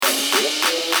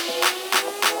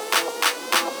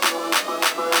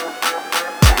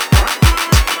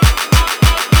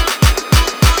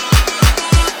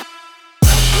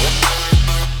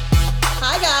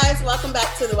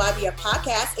KBOIS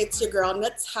podcast. It's your girl,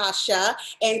 Natasha.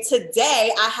 And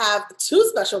today I have two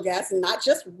special guests, not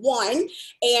just one.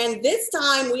 And this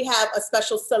time we have a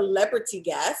special celebrity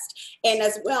guest, and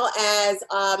as well as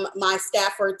my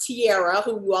staffer, Tiara,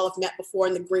 who you all have met before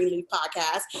in the Greenleaf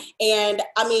podcast. And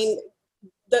I mean,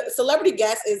 the celebrity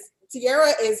guest is, Tiara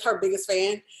is her biggest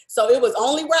fan. So it was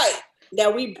only right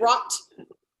that we brought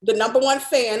the number one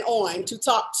fan on to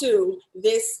talk to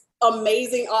this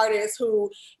amazing artist who,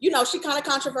 you know, she kind of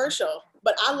controversial,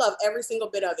 but I love every single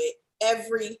bit of it,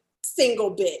 every single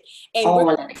bit. And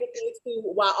we're going to get into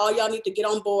why all y'all need to get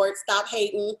on board, stop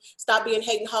hating, stop being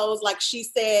hating hoes like she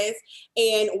says.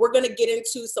 And we're going to get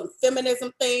into some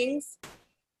feminism things,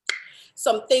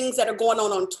 some things that are going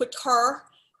on Twitter,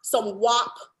 some WAP,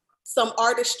 some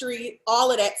artistry,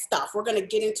 all of that stuff. We're going to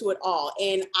get into it all.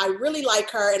 And I really like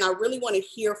her, and I really want to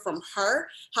hear from her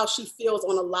how she feels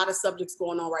on a lot of subjects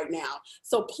going on right now.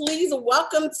 So please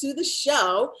welcome to the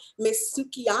show, Miss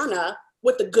Sukihana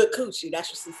with the good coochie. That's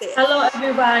what she said. Hello,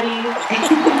 everybody.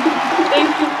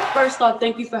 Thank you. First off,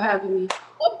 thank you for having me.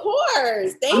 Of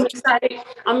course.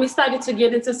 I'm excited to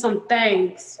get into some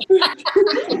things.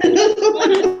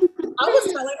 I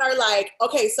was telling her, like,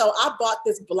 okay, so I bought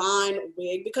this blonde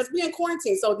wig because we're in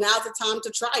quarantine, so now's the time to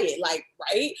try it, like,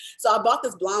 right? So I bought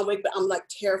this blonde wig, but I'm like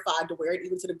terrified to wear it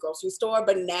even to the grocery store.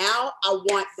 But now I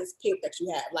want this pink that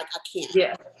you have. Like, I can't.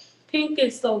 Yeah, pink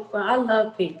is so fun. I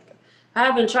love pink. I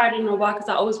haven't tried it in a while because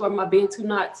I always wear my Bantu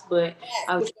knots, but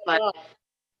I was like,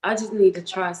 I just need to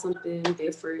try something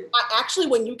different. I actually,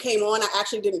 when you came on, I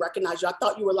actually didn't recognize you. I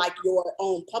thought you were like your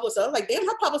own publicist. I was like, damn,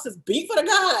 her publicist beat for the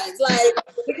guys. Like,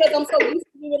 because I'm so used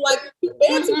to you with like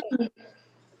Bantu.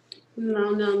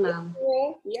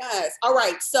 No. Yes. All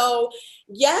right. So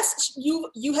yes,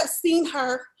 you have seen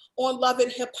her on Love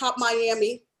and Hip Hop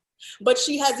Miami, but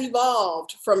she has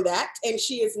evolved from that, and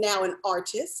she is now an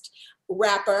artist,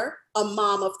 rapper, a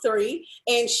mom of three,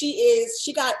 and she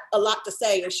got a lot to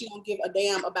say, and she don't give a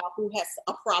damn about who has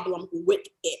a problem with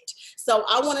it. So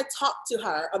I want to talk to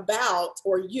her about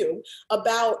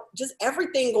just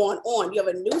everything going on. You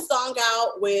have a new song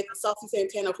out with Saucy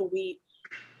Santana, who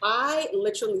I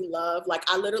literally love. Like,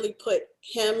 I literally put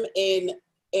him and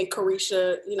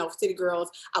Carisha, you know, City Girls.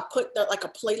 I put like a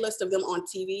playlist of them on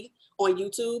TV, on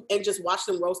YouTube, and just watch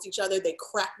them roast each other. They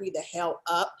crack me the hell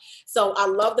up. So I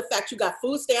love the fact you got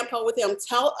Food Stamp Ho with him.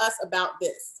 Tell us about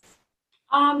this.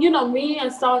 You know, me and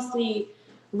Saucy,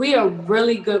 we are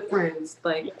really good friends.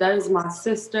 Like, that is my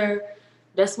sister.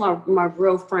 That's my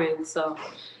real friend. So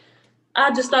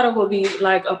I just thought it would be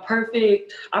like a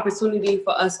perfect opportunity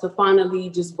for us to finally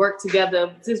just work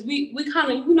together. Since we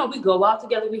kind of, you know, we go out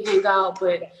together, we hang out,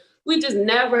 but we just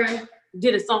never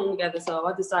did a song together. So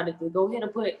I decided to go ahead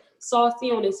and put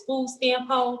Saucy on his Food Stamp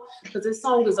Ho, because this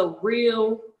song is a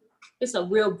real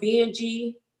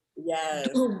BNG, yes,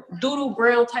 doodle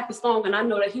brown type of song, and I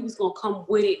know that he was gonna come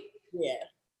with it. Yeah.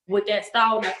 With that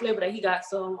style and that flavor that he got.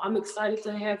 So I'm excited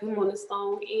to have him on this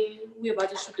song, and we're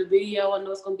about to shoot the video. I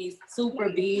know it's gonna be super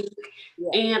big,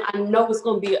 and I know it's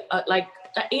gonna be like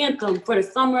an anthem for the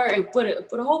summer and for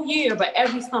the whole year, but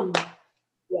every summer.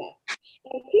 Yeah.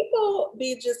 And people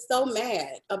be just so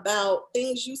mad about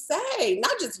things you say,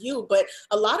 not just you, but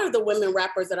a lot of the women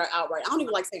rappers that are out right. I don't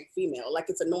even like saying female, like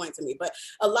it's annoying to me, but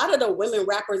a lot of the women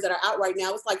rappers that are out right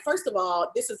now, it's like, first of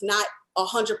all, this is not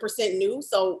 100% new,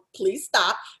 so please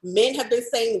stop. Men have been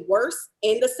saying worse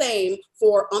and the same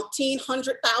for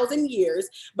 1,000 years,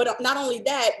 but not only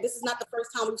that, this is not the first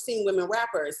time we've seen women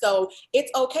rappers. So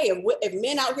it's okay if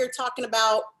men out here talking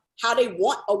about how they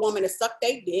want a woman to suck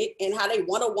their dick and how they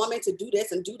want a woman to do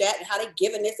this and do that and how they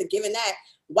giving this and giving that.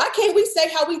 Why can't we say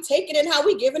how we take it and how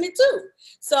we giving it too?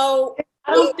 So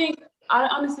I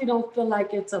honestly don't feel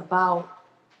like it's about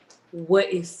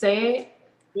what is said,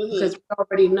 because we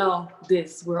already know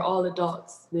this. We're all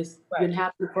adults. This been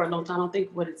happening for a long time. I don't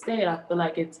think what it said. I feel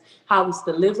like it's how it's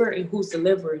delivered and who's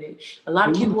delivering it. A lot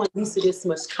of people aren't used to this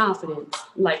much confidence.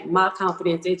 Like, my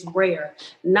confidence, it's rare.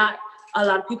 Not a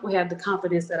lot of people have the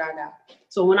confidence that I got.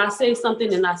 So when I say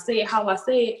something and I say it how I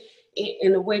say it,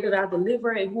 in the way that I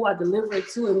deliver it and who I deliver it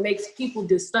to, it makes people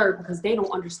disturbed because they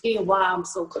don't understand why I'm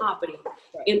so confident.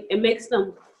 It makes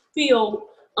them feel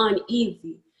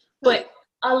uneasy. But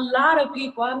I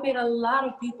made a lot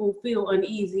of people feel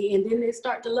uneasy, and then they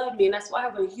start to love me, and that's why I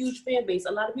have a huge fan base.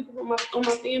 A lot of people on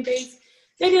my fan base,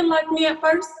 they didn't like me at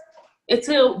first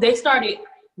until they started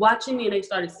watching me and they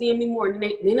started seeing me more, and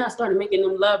then I started making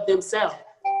them love themselves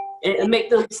and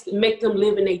make them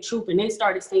live in their truth. And they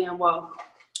started saying, well,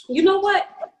 you know what?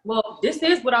 Well, this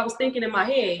is what I was thinking in my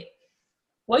head.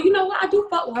 Well, you know what? I do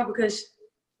fuck with her because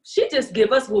she just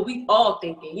give us what we all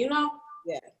thinking, you know?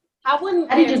 Yeah. I wouldn't.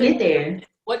 How did you get there?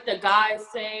 what the guys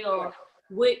say or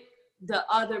what the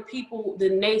other people, the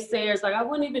naysayers, like I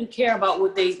wouldn't even care about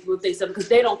what they said because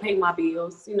they don't pay my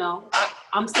bills. You know,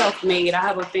 I'm self-made. I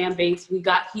have a fan base. We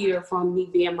got here from me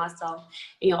being myself.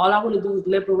 And all I want to do is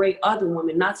liberate other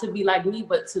women, not to be like me,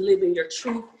 but to live in your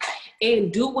truth and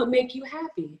do what make you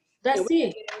happy. That's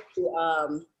it.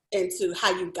 Into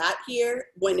how you got here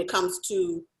when it comes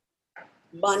to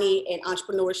money and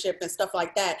entrepreneurship and stuff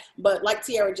like that. But like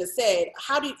Tiara just said,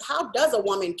 how does a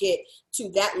woman get to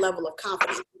that level of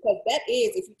confidence? Because that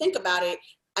is, if you think about it,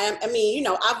 I mean, you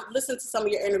know, I've listened to some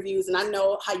of your interviews and I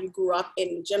know how you grew up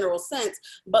in the general sense,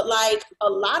 but like a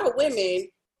lot of women,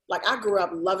 like I grew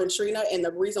up loving Trina, and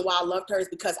the reason why I loved her is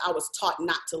because I was taught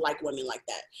not to like women like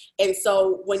that. And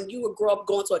so when you would grow up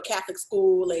going to a Catholic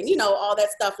school and, you know, all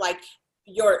that stuff, like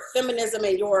your feminism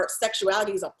and your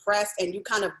sexuality is oppressed and you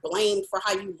kind of blamed for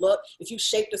how you look. If you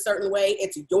shaped a certain way,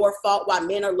 it's your fault while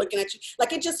men are looking at you.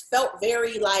 Like it just felt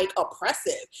very like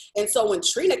oppressive. And so when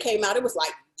Trina came out, it was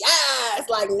like, yes,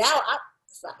 like now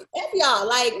it's like, F y'all,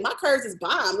 like my curves is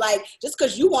bomb. Like just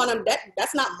because you want them,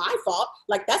 that's not my fault.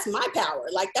 Like that's my power.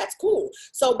 Like that's cool.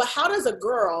 So, but how does a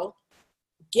girl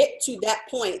get to that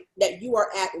point that you are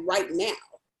at right now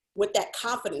with that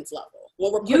confidence level?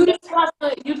 You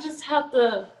just have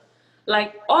to,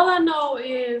 like, all I know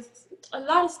is a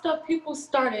lot of stuff people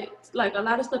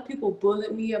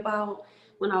bullied me about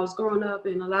when I was growing up,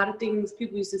 and a lot of things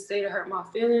people used to say to hurt my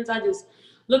feelings. I just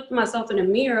looked myself in the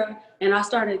mirror and I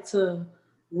started to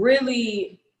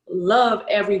really love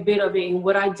every bit of it. And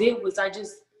what I did was I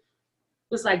just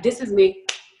was like, this is me.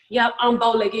 Yeah, I'm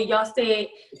bow-legged. Y'all said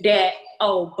that,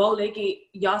 oh, bow-legged.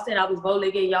 Y'all said I was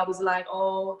bow-legged. Y'all was like,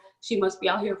 oh, she must be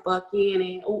out here fucking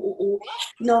and ooh.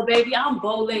 No, baby, I'm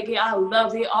bow-legged. I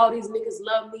love it. All these niggas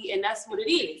love me, and that's what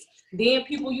it is. Then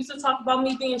people used to talk about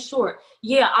me being short.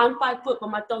 Yeah, I'm 5 foot, but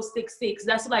my throat's 6'6".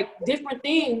 That's like different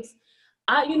things.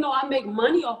 I make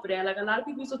money off of that. Like a lot of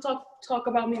people used to talk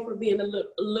about me for being a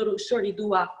little shorty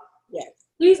doo-wop. Yes.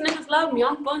 These niggas love me.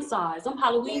 I'm fun size. I'm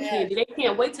Halloween candy. They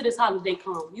can't wait till this holiday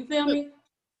come. You feel me?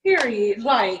 Period.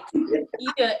 Like,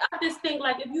 yeah, I just think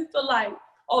like if you feel like,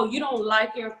 oh, you don't like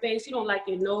your face, you don't like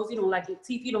your nose, you don't like your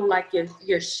teeth, you don't like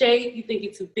your shape, you think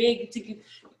you're too big, you think you're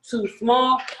too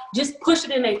small, just push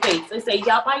it in their face and say,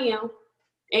 yup, I am.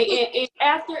 And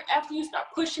after you start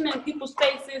pushing in people's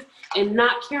faces and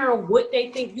not caring what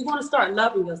they think, you're gonna start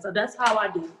loving yourself. That's how I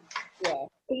do. Yeah.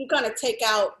 You kind of take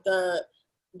out the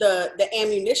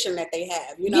ammunition that they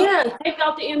have, you know? Yeah, take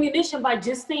out the ammunition by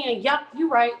just saying, yup, you're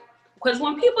right. Because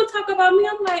when people talk about me,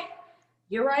 I'm like,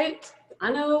 you're right.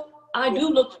 I know I do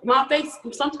look, my face,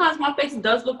 sometimes my face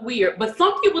does look weird, but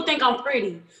some people think I'm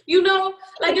pretty, you know?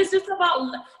 Like it's just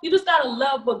about, you just gotta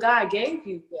love what God gave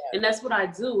you. Yeah. And that's what I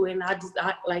do. And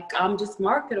I'm just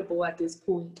marketable at this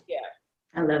point. Yeah.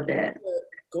 I love that.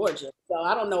 Gorgeous. So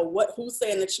I don't know who's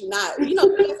saying that you're not. You know,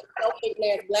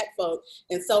 self-hating ass black folk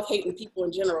and self-hating people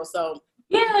in general. So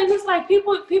yeah, and it's like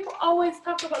people always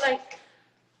talk about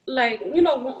like you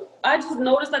know, I just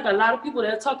noticed like a lot of people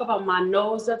that talk about my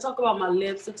nose, they talk about my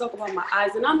lips, they talk about my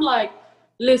eyes, and I'm like,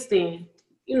 listen,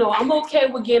 you know, I'm okay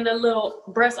with getting a little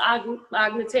breast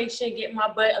augmentation, getting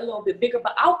my butt a little bit bigger,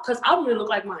 but because I want to look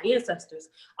like my ancestors.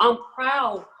 I'm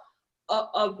proud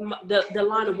of the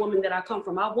line of woman that I come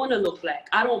from. I want to look black.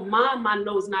 I don't mind my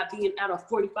nose not being at a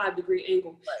 45-degree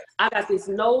angle. Right. I got this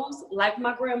nose like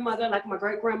my grandmother, like my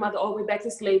great-grandmother, all the way back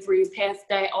to slavery and past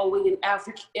that, all the way in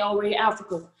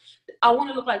Africa. I want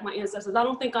to look like my ancestors. I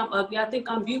don't think I'm ugly. I think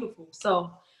I'm beautiful.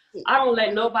 So I don't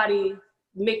let nobody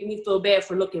make me feel bad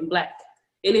for looking black.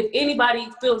 And if anybody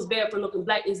feels bad for looking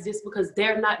black, it's just because they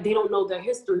don't know their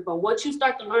history. But once you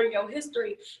start to learn your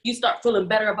history, you start feeling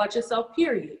better about yourself,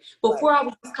 period. Before I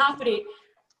was confident,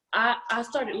 I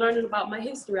started learning about my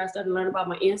history. I started learning about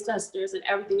my ancestors and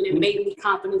everything, and it made me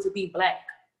confident to be black.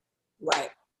 Right.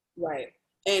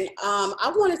 And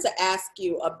I wanted to ask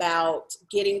you about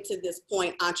getting to this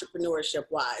point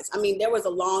entrepreneurship-wise. I mean, there was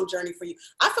a long journey for you.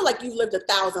 I feel like you've lived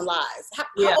 1,000 lives. How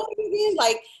old are you again?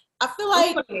 Like, I feel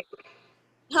like...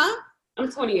 Huh?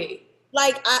 I'm 28.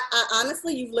 Like, I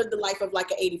honestly, you've lived the life of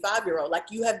like an 85-year-old.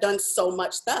 Like, you have done so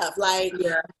much stuff. Like,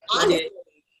 yeah, honestly.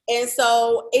 And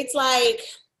so it's like,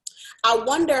 I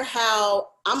wonder how,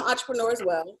 I'm an entrepreneur as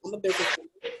well. I'm a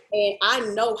businesswoman. And I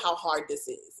know how hard this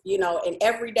is, you know, and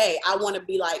every day I want to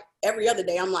be like, every other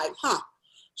day I'm like,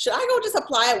 should I go just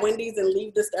apply at Wendy's and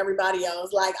leave this to everybody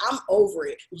else? Like, I'm over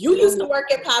it. You used to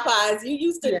work at Popeyes. You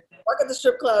used to work at the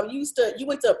strip club. You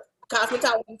went to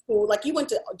cosmetology school, like you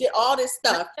did all this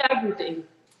stuff,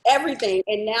 everything,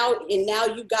 and now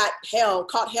you got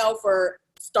caught hell for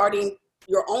starting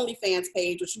your OnlyFans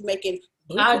page, which you're making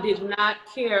I did not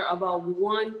care about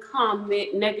one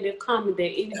comment, negative comment that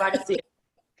anybody said.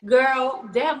 Girl,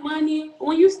 that money,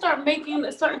 when you start making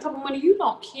a certain type of money, you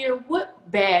don't care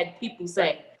what bad people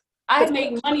say. I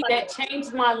make money that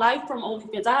changed my life from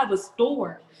OnlyFans. I have a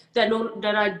store that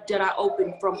I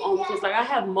opened from OnlyFans. Like I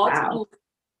have multiple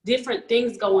different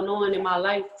things going on in my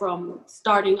life from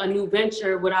starting a new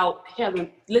venture without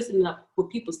listening to what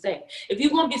people say. If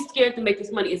you're gonna be scared to make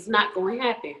this money, it's not going to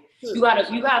happen. You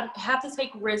have to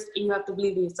take risks and you have to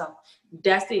believe in yourself.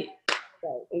 That's it.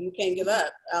 Right. And you can't give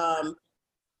up.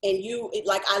 And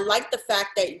I like the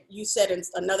fact that you said in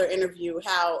another interview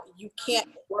how you can't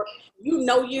work,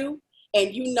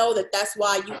 and you know that's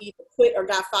why you either quit or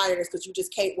got fired is because you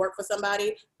just can't work for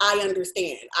somebody. I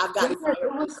understand. I've gotten fired.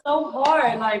 It was so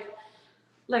hard.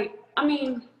 Like, I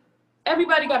mean,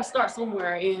 everybody got to start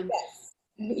somewhere. And,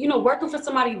 you know, working for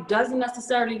somebody doesn't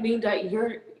necessarily mean that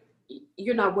you're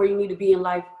not where you need to be in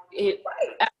life.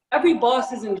 Every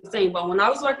boss isn't the same. But when I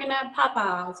was working at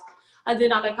Popeyes, I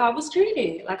did not like how I was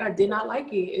treated. Like, I did not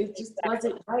like it. It just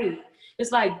wasn't right.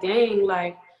 It's like, dang,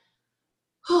 like,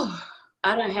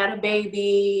 I done had a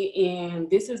baby and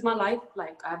this is my life.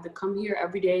 Like, I have to come here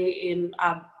every day and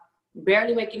I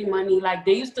barely make any money. Like,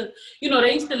 they used to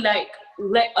like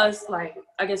let us, like,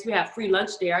 I guess we have free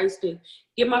lunch there. I used to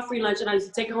get my free lunch and I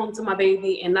used to take it home to my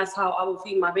baby, and that's how I would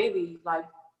feed my baby, like,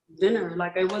 dinner.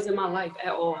 Like, it wasn't my life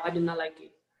at all. I did not like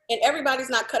it. And everybody's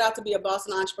not cut out to be a boss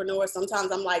and entrepreneur. Sometimes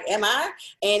I'm like, am I?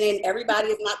 And then everybody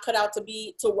is not cut out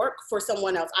to work for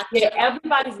someone else. I think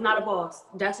everybody's not a boss.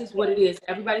 That's just what it is.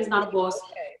 Everybody's not a boss.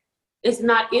 Okay. It's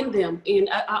not in them. And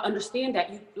I understand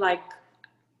that.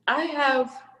 I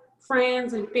have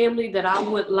friends and family that I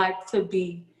would like to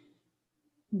be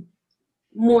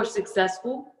more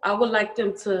successful. I would like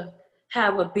them to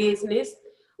have a business,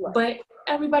 but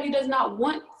everybody does not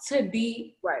want to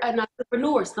be an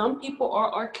entrepreneur. Some people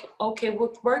are okay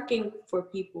with working for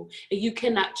people, and you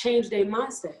cannot change their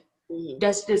mindset. Mm-hmm.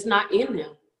 That's just not in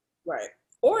them. Right.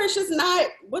 Or it's just not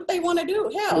what they want to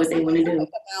do. Hell, what they want to do. I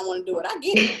don't want to do it. I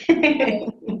get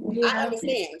it. I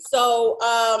understand. So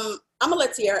I'm gonna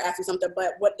let Tiara ask you something,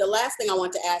 but the last thing I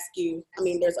want to ask you, I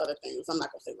mean, there's other things. I'm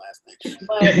not gonna say last thing,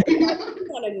 but what I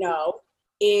want to know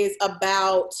is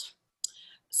about.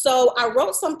 So I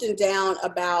wrote something down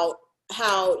about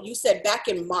how you said back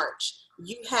in March,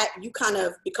 you kind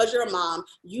of, because you're a mom,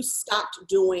 you stopped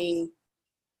doing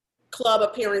club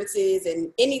appearances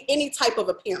and any type of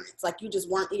appearance. Like, you just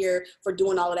weren't here for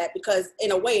doing all of that, because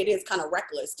in a way it is kind of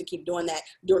reckless to keep doing that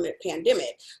during the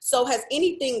pandemic. So has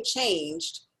anything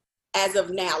changed as of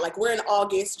now? Like, we're in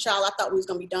August, child. I thought we was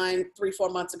gonna be done 3-4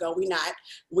 months ago.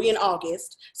 We in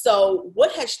August. So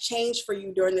what has changed for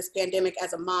you during this pandemic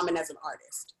as a mom and as an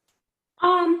artist?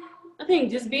 I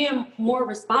think just being more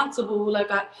responsible.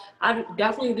 Like, I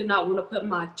definitely did not want to put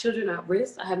my children at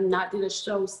risk. I have not did a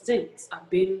show since. I've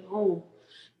been home,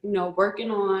 you know, working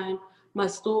on my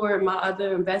store and my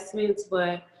other investments.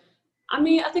 But I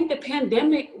mean, I think the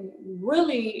pandemic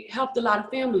really helped a lot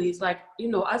of families. Like, you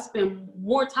know, I spend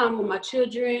more time with my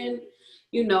children,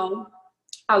 you know,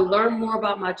 I learned more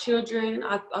about my children.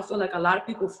 I feel like a lot of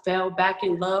people fell back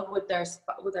in love with their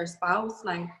spouse,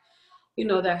 like, you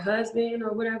know, their husband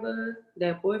or whatever,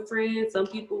 their boyfriend. Some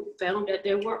people found that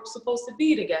they weren't supposed to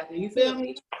be together. You feel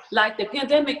me? Like, the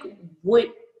pandemic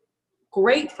went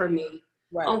great for me.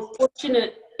 Right.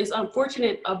 It's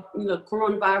unfortunate, you know,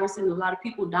 coronavirus and a lot of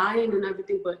people dying and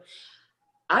everything, but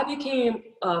I became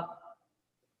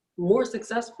more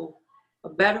successful, a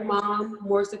better mom,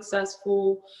 more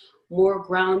successful, more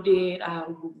grounded,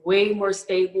 way more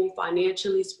stable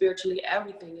financially, spiritually.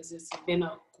 Everything has just been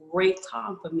a great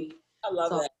time for me. I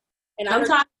love that. And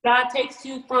sometimes God takes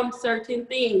you from certain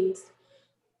things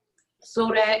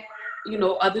so that, you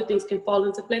know, other things can fall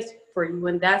into place for you.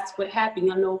 And that's what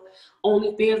happened. I know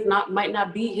OnlyFans might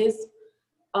not be his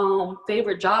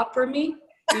favorite job for me,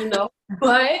 you know,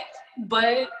 but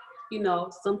you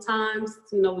know, sometimes,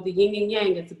 you know, with the yin and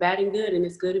yang, it's bad and good, and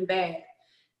it's good and bad.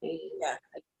 And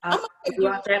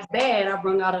throughout that bad, I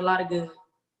bring out a lot of good.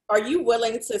 Are you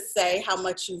willing to say how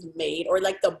much you've made, or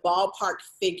like the ballpark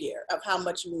figure of how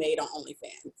much you made on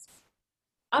OnlyFans?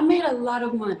 I made a lot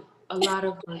of money.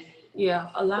 Yeah,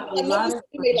 a lot. You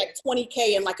made like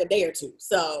 20K in like a day or two.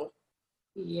 So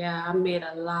yeah, I made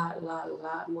a lot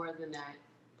more than that.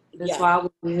 That's why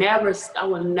I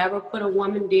would never put a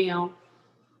woman down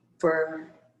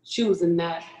for choosing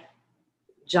that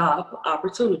job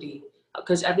opportunity,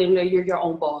 because at the end of the day, you're your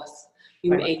own boss.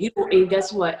 And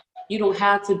guess what? You don't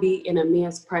have to be in a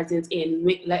man's presence and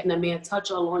letting a man touch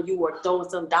on you or throwing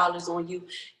some dollars on you.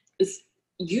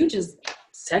 You just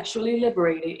sexually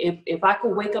liberated. If I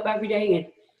could wake up every day and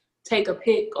take a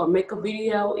pic or make a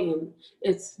video, and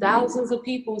it's thousands of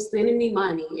people sending me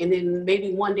money, and then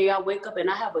maybe one day I wake up and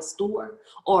I have a store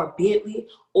or a Bentley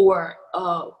or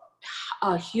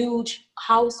a huge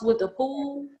house with a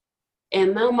pool,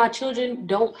 and now my children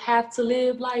don't have to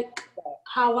live like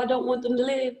how I don't want them to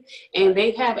live, and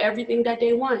they have everything that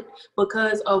they want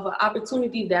because of an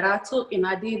opportunity that I took, and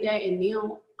I did that, and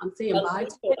now I'm saying bye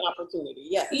to it. Opportunity,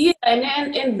 yes. Yeah, and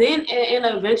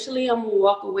eventually I'm gonna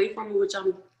walk away from it, which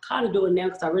I'm kind of doing now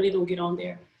because I really don't get on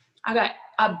there.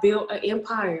 I built an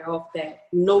empire off that.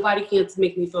 Nobody can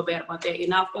make me feel bad about that,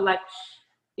 and I feel like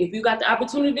if you got the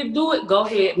opportunity to do it, go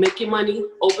ahead, make your money,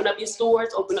 open up your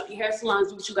stores, open up your hair salons,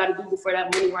 do what you got to do before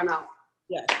that money run out.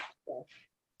 Yes. Yes.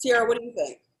 Tiara, what do you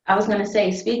think? I was going to say,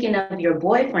 speaking of your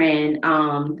boyfriend,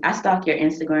 I stalk your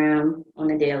Instagram on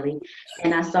the daily,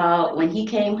 and I saw when he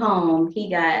came home, he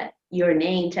got your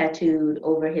name tattooed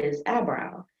over his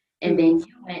eyebrow, and then you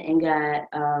went and got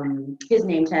his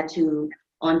name tattooed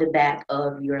on the back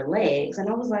of your legs, and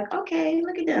I was like, okay,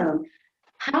 look at them.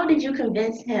 How did you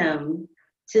convince him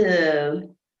to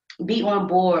be on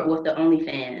board with the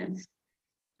OnlyFans?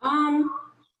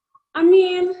 I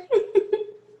mean,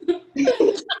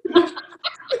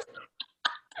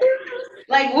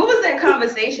 like, what was that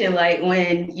conversation like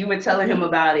when you were telling him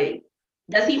about it?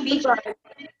 Does he feature?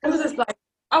 It was just like,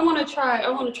 I want to try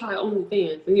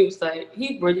OnlyFans, and he was like,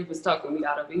 he really was talking me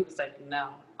out of it. He was like, no,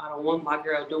 I don't want my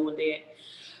girl doing that.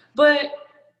 But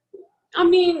I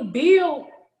mean, Bill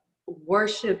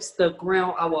worships the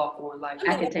ground I walk on. Like,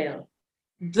 I can tell.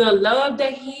 The love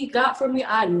that he got from me,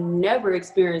 I never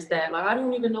experienced that. Like, I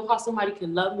don't even know how somebody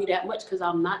can love me that much because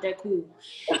I'm not that cool.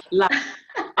 Like,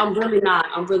 I'm really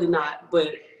not. But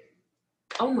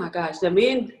oh my gosh, the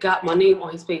man got my name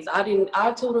on his face. I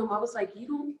told him, I was like, you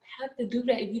don't have to do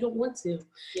that if you don't want to.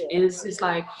 Yeah. And it's just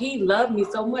like, he loved me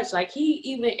so much. Like, he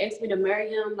even asked me to marry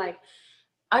him. Like,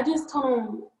 I just told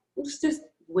him, let's just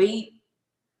wait.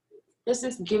 Let's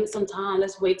just give it some time.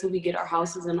 Let's wait till we get our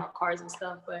houses and our cars and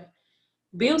stuff. But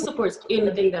Bill supports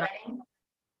anything that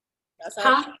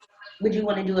Would you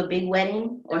want to do a big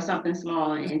wedding or something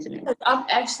small and intimate? I'm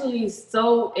actually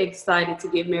so excited to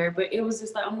get married, but it was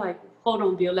just like, I'm like, hold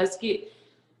on, Bill, let's get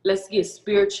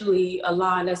spiritually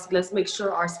aligned. Let's make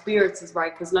sure our spirits is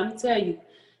right. Because let me tell you,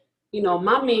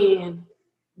 my man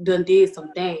done did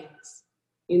some things,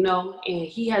 and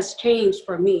he has changed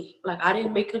for me. Like, I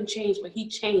didn't make him change, but he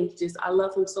changed. Just, I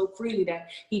love him so freely that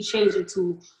he changed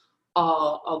into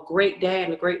a great dad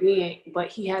and a great man, but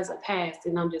he has a past,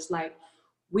 and I'm just like,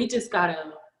 we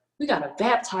gotta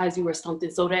baptize you or something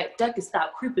so that can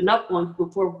stop creeping up on you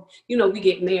before we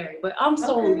get married. But I'm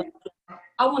so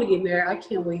I want to get married. I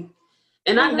can't wait.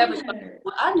 And I never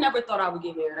thought I would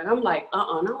get married. And I'm like,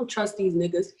 I don't trust these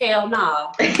niggas. Hell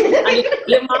nah. I need to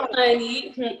get my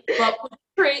money, but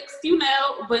tricks,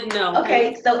 but no.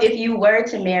 Okay, so if you were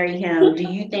to marry him, do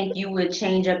you think you would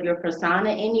change up your persona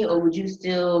any, or would you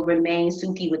still remain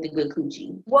Suki with the good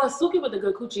coochie? Well, Suki with the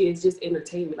good coochie is just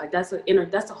entertainment. Like, that's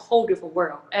a whole different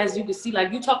world. As you can see,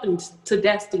 like, you're talking to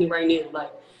Destiny right now.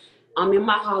 Like, I'm in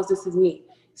my house. This is me.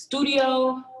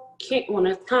 Studio. When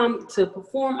it's time to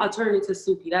perform, I turn into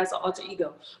Suki. That's an alter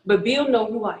ego. But Bill know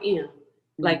who I am.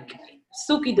 Like,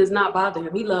 Suki does not bother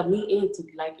him. He love me and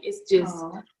Suki. Like, it's just,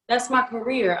 that's my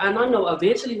career. And I know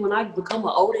eventually when I become an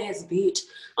old ass bitch,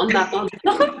 I'm not gonna be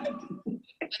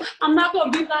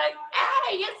like,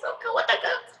 hey, you're so cool with the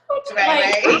good.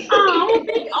 Right. I'm gonna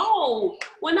be old.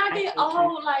 When I get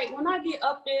old, like when I get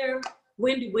up there,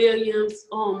 Wendy Williams,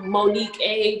 Monique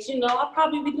age, I'll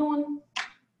probably be doing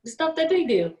the stuff that they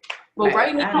do. But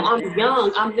right now, I'm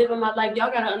young. I'm living my life.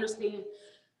 Y'all gotta understand.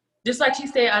 Just like she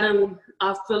said,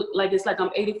 I feel like it's like I'm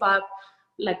 85.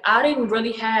 Like, I didn't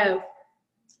really have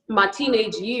my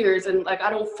teenage years, and like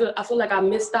I feel like I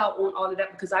missed out on all of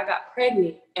that because I got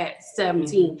pregnant at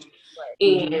 17.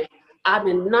 And I've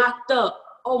been knocked up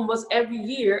almost every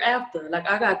year after. Like,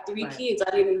 I got 3 kids.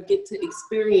 I didn't get to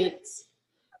experience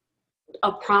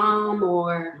a prom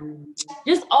or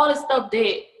just all the stuff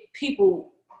that people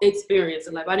experience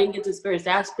in life. I didn't get to experience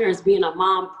that. I experienced being a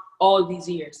mom all these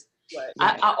years.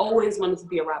 I always wanted to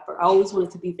be a rapper. I always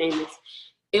wanted to be famous.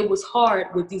 It was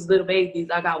hard with these little babies.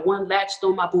 I got one latched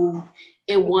on my boob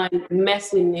and one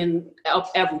messing up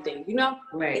everything,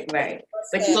 Right. But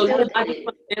I just want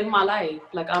to live my life.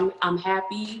 Like, I'm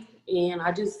happy, and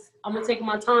I'm gonna take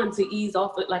my time to ease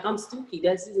off it. Like, I'm Suki.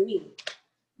 That's just me.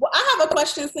 Well, I have a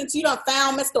question since you done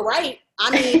found Mr. Right.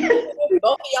 I mean,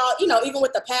 both of y'all, even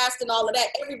with the past and all of that,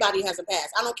 everybody has a past.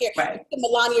 I don't care.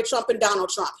 Melania Trump and Donald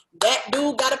Trump. That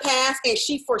dude got a past, and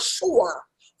she for sure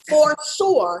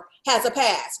has a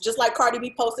past. Just like Cardi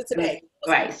B posted today.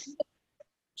 Right.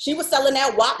 She was selling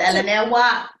that WAP. Selling that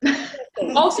WAP.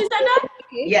 Oh, she said that?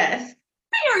 Yes.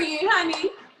 Period, honey.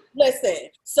 Listen,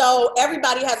 so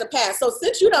everybody has a past. So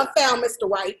since you done found Mr.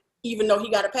 Right, even though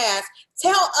he got a pass,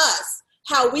 tell us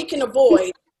how we can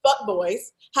avoid fuckboys,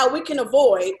 how we can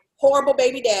avoid horrible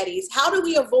baby daddies. How do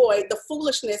we avoid the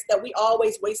foolishness that we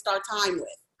always waste our time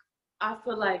with? I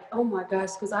feel like, oh my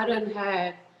gosh, because I done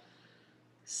had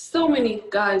so many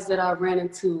guys that I ran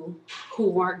into who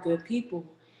weren't good people.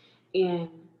 And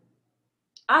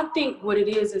I think what it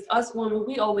is us women,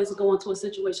 we always go into a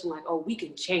situation like, oh, we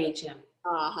can change him.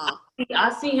 Uh-huh.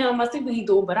 I see him, I see what he's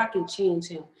doing, but I can change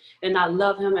him. And I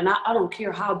love him, and I don't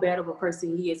care how bad of a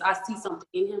person he is. I see something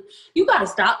in him. You got to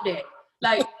stop that.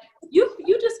 Like,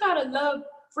 you just got to love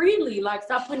freely. Like,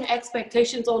 stop putting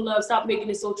expectations on love. Stop making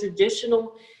it so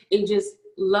traditional, and just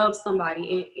love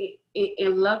somebody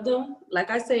and love them,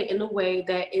 like I said, in a way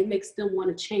that it makes them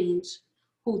want to change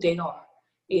who they are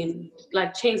and,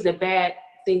 like, change the bad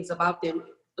things about them.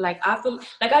 Like, I feel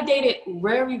like I dated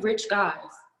very rich guys.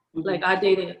 Mm-hmm. Like, I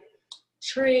dated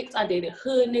tricks, I dated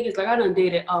hood niggas. Like, I done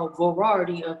dated a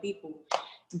variety of people.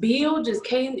 Bill just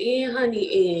came in,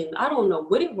 honey, and I don't know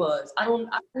what it was. I don't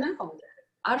know.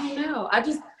 I think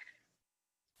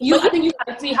you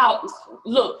gotta see how,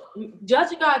 look,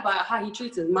 judge a guy by how he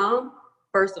treats his mom,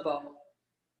 first of all.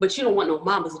 But you don't want no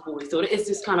mama's boy. So it's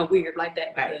just kind of weird like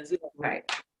that. Because,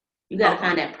 right. You gotta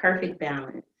find that perfect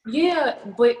balance. Yeah,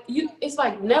 but it's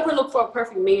like, never look for a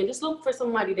perfect man. Just look for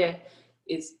somebody that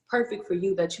is perfect for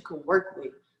you, that you can work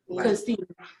with. Because see,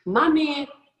 my man,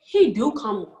 he do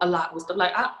come a lot with stuff.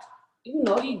 Like,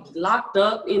 he locked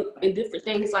up in different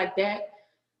things like that.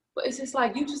 But it's just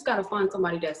like, you just gotta find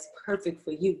somebody that's perfect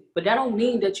for you. But that don't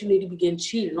mean that you need to be getting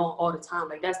cheated on all the time.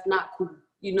 Like, that's not cool.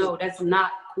 That's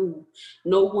not cool.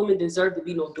 No woman deserves to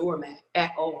be no doormat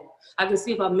at all. I can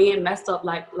see if a man messed up,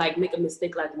 like make a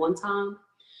mistake like one time.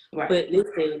 Right. But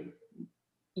listen,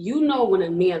 when a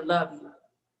man love you,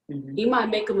 mm-hmm. He might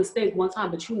make a mistake one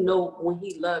time, but when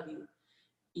he love you,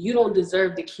 you don't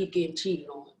deserve to keep getting cheated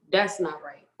on. That's not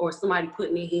right. Or somebody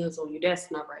putting their hands on you. That's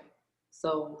not right.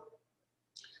 So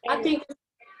I think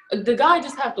the guy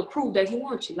just have to prove that he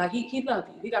wants you. Like, he loves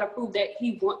you. He got to prove that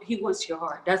he wants your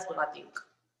heart. That's what I think.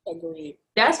 Agreed.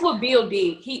 That's what Bill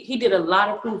did. He did a lot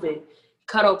of proving.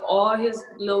 Cut off all his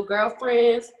little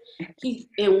girlfriends.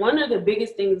 And one of the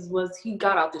biggest things was he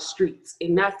got out the streets.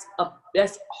 And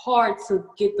that's hard to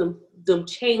get them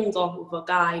chains off of a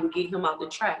guy and get him out the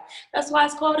trap. That's why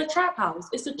it's called a trap house.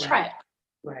 It's a trap.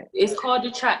 Right. It's called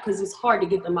a trap because it's hard to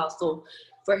get them out. So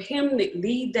for him to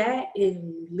leave that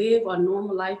and live a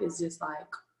normal life is just like,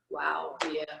 wow,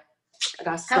 yeah.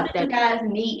 How did you guys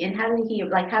meet, and how did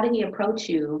he approach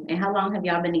you, and how long have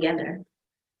y'all been together?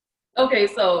 Okay,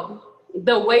 so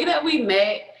the way that we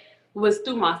met was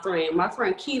through my friend. My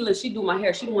friend Keela, she do my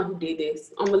hair. She the one who did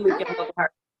this. I'm gonna look y'all up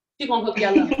her. She gonna hook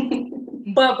y'all up.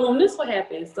 But boom, this what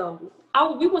happened. So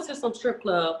we went to some strip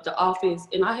club, the Office,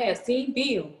 and I had seen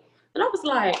Bill, and I was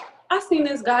like, I seen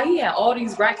this guy. He had all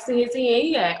these racks in his hand.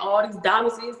 He had all these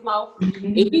diamonds in his mouth. Mm-hmm.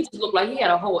 And he just looked like he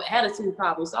had a whole attitude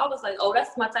problem. So I was like, oh,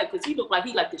 that's my type, because he looked like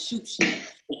he liked to shoot shit.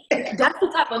 That's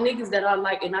the type of niggas that I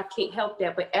like, and I can't help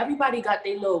that. But everybody got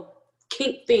their little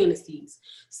kink fantasies.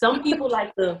 Some people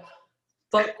like to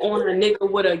fuck on a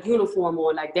nigga with a uniform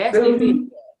on. Like, that's their thing.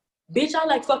 Bitch, I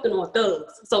like fucking on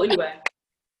thugs. So anyway,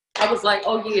 I was like,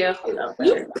 oh, yeah.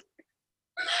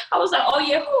 I was like, oh,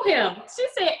 yeah, who him? She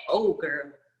said, oh,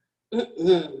 girl.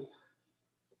 Mm-mm.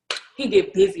 He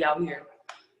get busy out here.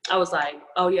 I was like,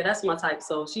 oh yeah, that's my type.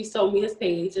 So she showed me his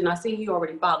page, and I see he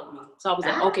already followed me. So I was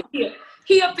like, okay,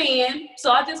 he a fan.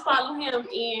 So I just followed him,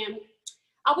 and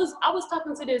I was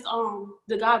talking to this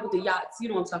the guy with the yachts. You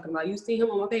know what I'm talking about? You see him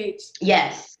on my page?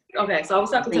 Yes. Okay, so I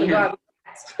was talking to the guy with the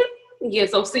yachts. Yeah.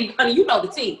 So see, honey, you know the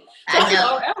tea. So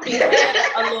I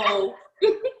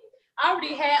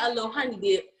already had a little honey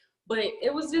dip, but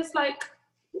it was just like,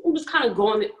 we was kind of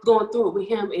going through it with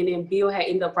him, and then Bill had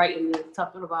ended up writing and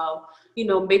talking about,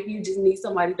 maybe you just need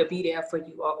somebody to be there for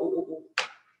you.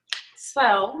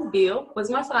 So Bill was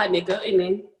my side nigga, and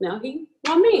then now he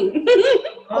my me.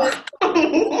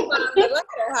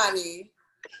 Honey,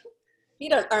 he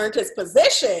done earned his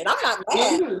position. I'm not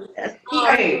mad. Mm-hmm. That's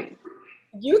right.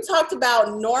 You talked about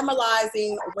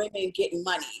normalizing women getting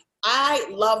money. I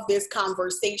love this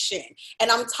conversation, and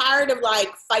I'm tired of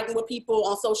fighting with people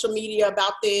on social media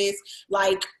about this.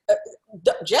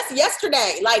 Just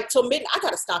yesterday, till midnight, I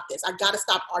gotta stop this. I gotta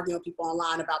stop arguing with people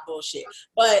online about bullshit.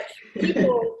 But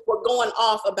people were going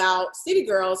off about city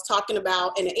girls talking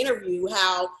about in an interview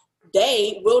how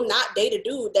they will not date a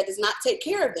dude that does not take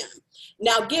care of them.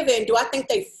 Now, do I think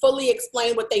they fully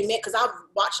explain what they meant? Because I've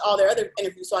watched all their other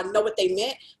interviews, so I know what they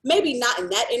meant. Maybe not in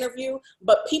that interview,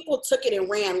 but people took it and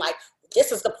ran like,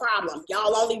 this is the problem.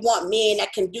 Y'all only want men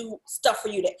that can do stuff for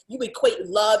you. That you equate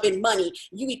love and money.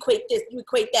 You equate this, you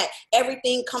equate that.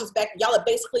 Everything comes back. Y'all are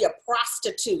basically a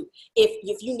prostitute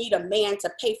if you need a man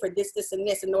to pay for this, this, and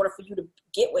this in order for you to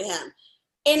get with him.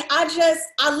 And I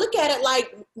look at it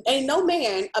like, ain't no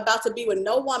man about to be with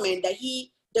no woman that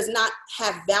he does not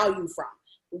have value from.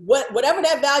 Whatever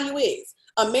that value is.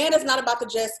 A man is not about to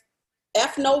just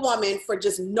F no woman for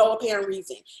just no apparent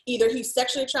reason. Either he's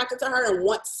sexually attracted to her and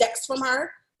wants sex from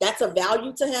her, that's a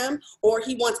value to him, or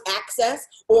he wants access,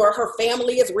 or her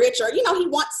family is rich, or, he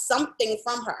wants something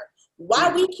from her. Why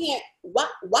do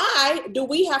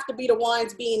we have to be the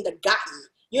ones being the gotten?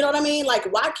 You know what I mean?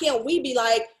 Like, why can't we be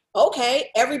like, okay,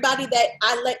 everybody that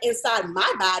I let inside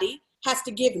my body has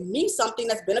to give me something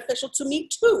that's beneficial to me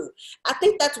too. I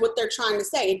think that's what they're trying to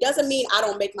say. It doesn't mean I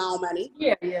don't make my own money.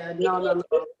 Yeah, no.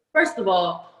 First of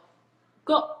all,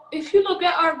 if you look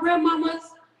at our grandmamas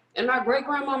and our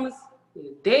great-grandmamas,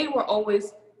 they were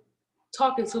always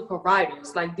talking to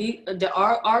providers. Like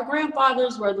our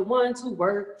grandfathers were the ones who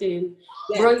worked and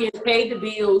paid the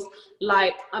bills.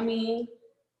 Like, I mean,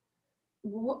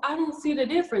 I don't see the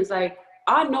difference. Like,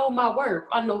 I know my worth.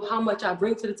 I know how much I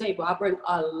bring to the table. I bring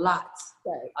a lot.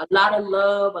 Right. A lot of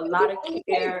love, a lot of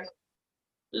care.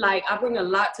 Like, I bring a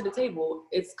lot to the table.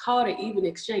 It's called an even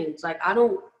exchange. Like, I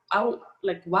don't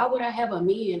like, why would I have a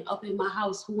man up in my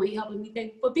house who ain't helping me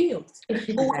pay for bills?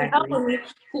 Exactly. Who ain't helping me,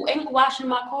 who ain't washing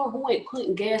my car, who ain't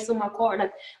putting gas in my car?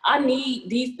 Like, I need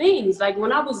these things. Like,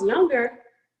 when I was younger,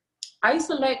 I used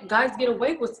to let guys get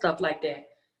away with stuff like that.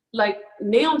 Like,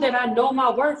 now that I know my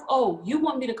worth, oh, you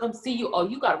want me to come see you? Oh,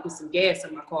 you got to put some gas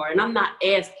in my car. And I'm not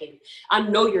asking. I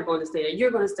know you're going to say that.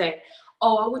 You're going to say,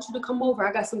 oh, I want you to come over.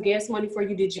 I got some gas money for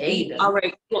you. Did you eat? All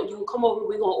right, you come over.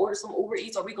 We're going to order some Uber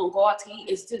Eats, or we're going to go out to eat.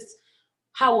 It's just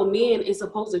how a man is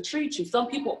supposed to treat you. Some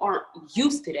people aren't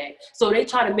used to that. So they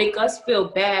try to make us feel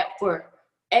bad for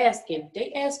asking.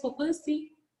 They ask for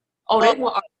pussy. Oh, they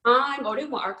want our time. Oh, they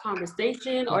want our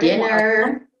conversation. Or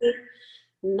dinner.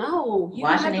 No.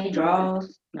 Washing any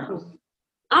drawers. No.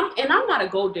 I'm not a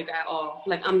gold digger at all.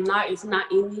 Like, I'm not. It's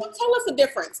not in me. Well, tell us the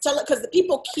difference. Because the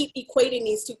people keep equating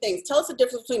these two things. Tell us the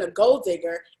difference between a gold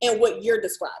digger and what you're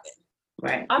describing.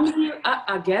 Right. I mean,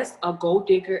 I guess a gold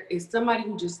digger is somebody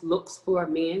who just looks for a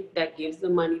man that gives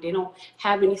them money. They don't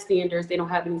have any standards. They don't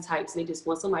have any types. They just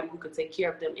want somebody who can take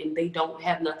care of them, and they don't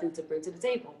have nothing to bring to the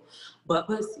table but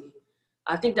pussy.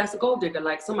 I think that's a gold digger,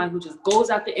 like somebody who just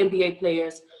goes after NBA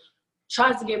players,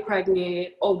 tries to get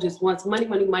pregnant, just wants money,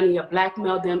 or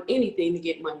blackmail them, anything to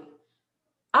get money.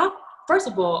 First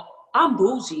of all, I'm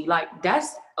bougie. Like,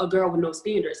 that's a girl with no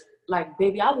standards. Like,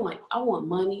 baby, I want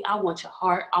money. I want your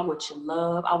heart. I want your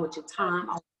love. I want your time.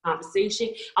 I want your conversation.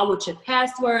 I want your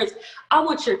passwords. I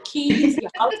want your keys, your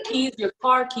house keys, your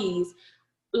car keys.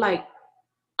 Like,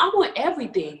 I want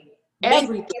everything.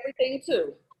 Everything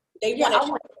too. I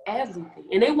want everything.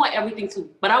 And they want everything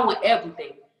too. But I want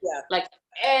everything. Yeah. Like,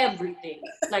 everything.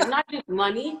 Like, not just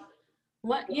money.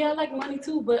 Like money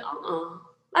too, but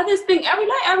I just think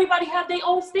everybody have their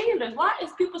own standards. Why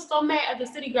is people so mad at the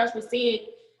city girls for saying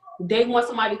they want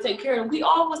somebody to take care of them? We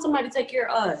all want somebody to take care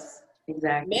of us.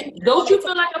 Exactly. Don't you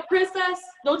feel like a princess?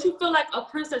 Don't you feel like a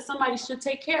princess? Somebody should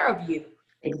take care of you.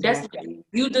 Exactly.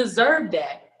 You deserve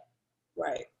that.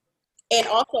 Right. And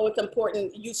also, it's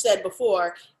important, you said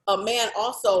before, a man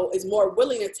also is more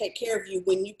willing to take care of you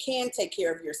when you can take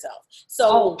care of yourself.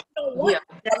 So we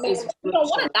don't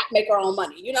want to not make our own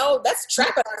money. That's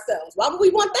trapping ourselves. Why would we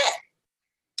want that?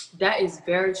 That is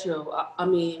very true. I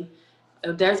mean,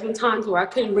 there's been times where I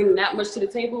couldn't bring that much to the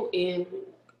table, and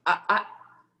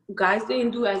guys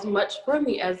didn't do as much for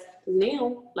me as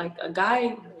now. Like,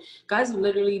 guys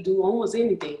literally do almost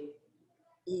anything.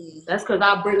 That's because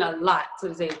I bring a lot to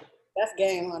the table. That's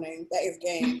game, honey. That is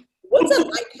game. What's it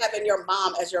like having your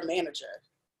mom as your manager?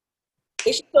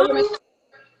 Is she still your manager?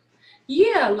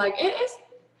 Yeah, like it's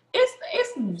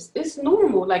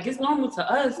normal. Like, it's normal to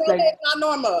us. No, like, it's not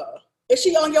normal. Is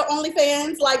she on your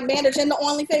OnlyFans, like managing the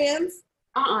OnlyFans?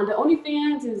 The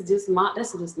OnlyFans is just my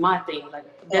thing. Like,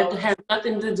 that has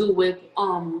nothing to do with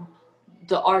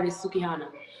the artist Sukihana.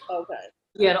 Okay.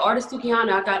 Yeah, the artist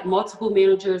Sukihana, I got multiple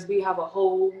managers. We have a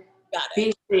whole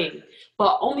big thing.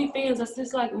 But OnlyFans, that's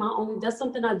just like that's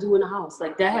something I do in the house.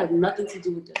 Like, that has nothing to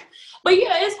do with that. But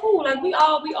yeah, it's cool. Like, we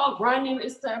all grinding.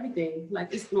 It's everything.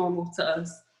 Like, it's normal to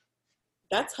us.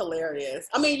 That's hilarious.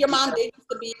 I mean, your mom did used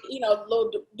to be,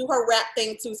 do her rap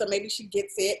thing too, so maybe she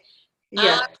gets it.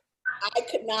 Yeah. I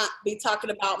could not be talking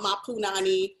about my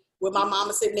punani with my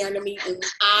mama sitting there in the meeting.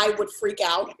 I would freak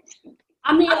out.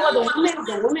 I mean, well,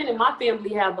 the women in my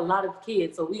family have a lot of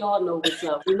kids, so we all know what's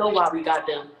up. We know why we got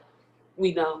them.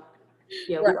 We know.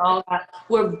 Yeah, right. We all got.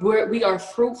 We are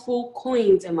fruitful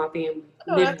queens in my family.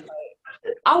 Literally.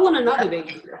 I want another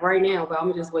baby right now, but I'm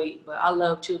gonna just wait. But I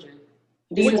love children.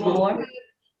 Do you want more?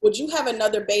 Would you have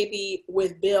another baby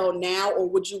with Bill now, or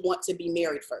would you want to be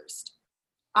married first?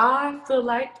 I feel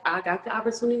like I got the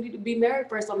opportunity to be married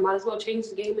first. I might as well change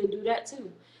the game and do that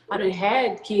too. I done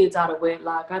had kids out of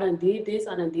wedlock. I done did this.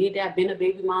 I done did that. Been a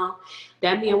baby mom.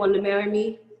 That man wanted to marry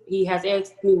me. He has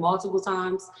asked me multiple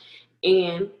times.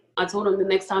 And I told him the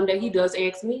next time that he does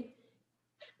ask me,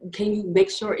 can you make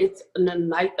sure it's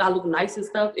I look nice and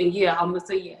stuff? And yeah, I'm going to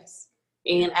say yes.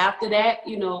 And after that,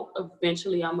 you know,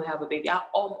 eventually I'm going to have a baby. I'm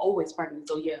always pregnant.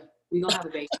 So yeah, we're going to have a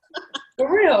baby.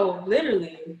 For real,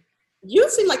 literally. You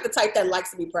seem like the type that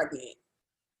likes to be pregnant.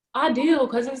 I do,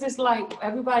 because it's just like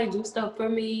everybody do stuff for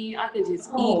me. I could just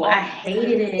eat. Oh, I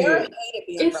hated it.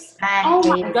 Oh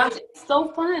my gosh, it's so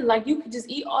fun. Like you could just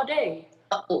eat all day.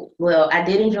 Well, I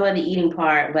did enjoy the eating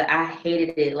part, but I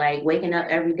hated it. Like waking up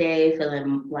every day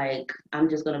feeling like I'm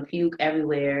just gonna puke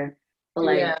everywhere for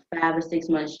like 5 or 6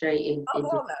 months straight.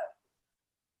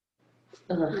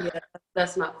 Yeah,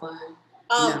 that's not fun.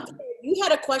 No. You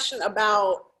had a question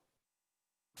about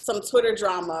some Twitter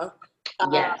drama.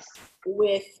 Yes.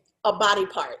 With a body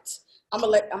part. I'm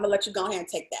gonna let you go ahead and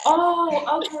take that.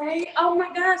 Oh, okay. Oh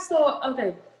my gosh.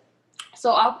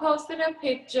 So I posted a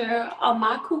picture of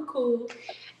my cuckoo,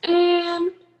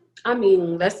 and I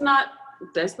mean, let's not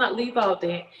leave out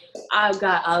that I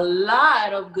got a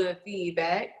lot of good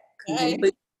feedback. Okay.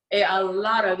 But a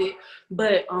lot of it,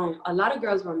 but a lot of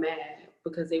girls were mad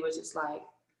because they were just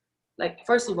like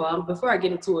first of all, before I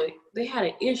get into it, they had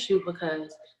an issue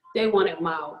because they wanted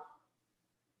my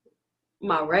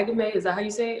resume, is that how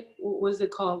you say it? What is it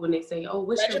called when they say, oh,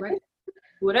 what's your resume?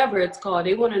 Whatever it's called.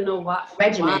 They want to know why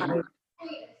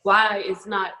it's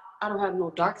not, I don't have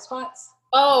no dark spots.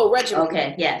 Oh, regimen.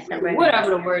 Okay, yes.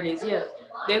 Whatever the word is, yeah.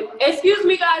 Excuse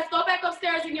me, guys, go back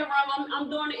upstairs in your room. I'm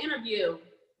doing an interview.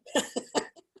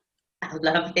 I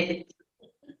love it.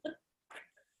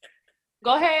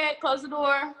 Go ahead, close the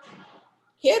door.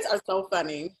 Kids are so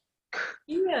funny.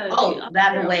 Yeah. Oh,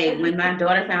 by the way, when my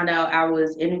daughter found out I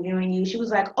was interviewing you, she was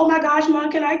like, oh my gosh, Mom,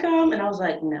 can I come? And I was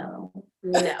like, no.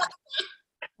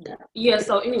 Yeah,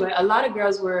 so anyway, a lot of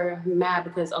girls were mad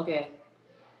because, okay,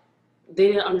 they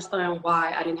didn't understand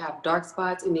why I didn't have dark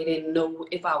spots, and they didn't know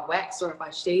if I waxed or if I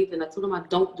shaved, and I told them I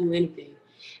don't do anything.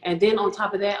 And then on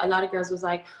top of that, a lot of girls was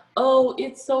like, oh,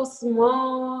 it's so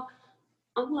small.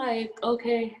 I'm like,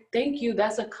 okay, thank you.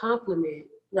 That's a compliment.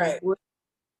 Right.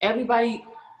 Everybody,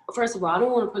 first of all, I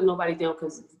don't want to put nobody down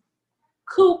because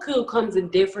cuckoo comes in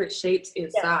different shapes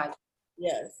and sizes.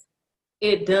 Yes.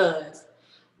 It does.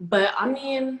 But I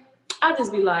mean, I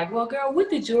just be like, well, girl, what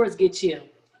did yours get you?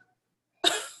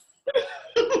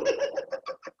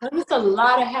 It's a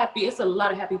lot of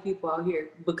happy people out here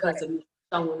because of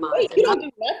someone mine. Wait, you don't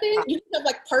do nothing? You have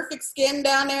like perfect skin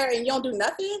down there and you don't do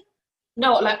nothing?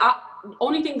 No, like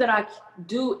only thing that I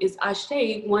do is I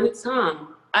shave when it's time.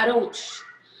 I don't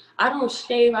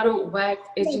shave, I don't wax.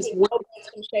 It's just one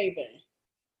shaving.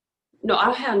 No,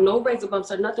 I have no razor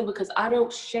bumps or nothing because I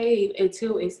don't shave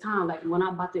until it's time. Like when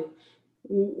I'm about to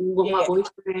with my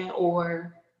boyfriend,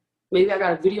 or maybe I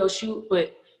got a video shoot,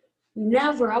 but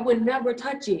I would never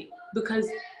touch it because,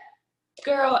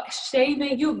 girl,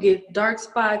 shaving, you get dark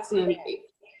spots, and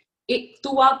it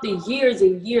throughout the years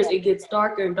and years, it gets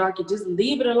darker and darker. Just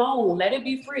leave it alone. Let it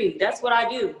be free. That's what I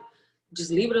do. Just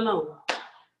leave it alone.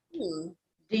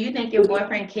 Do you think your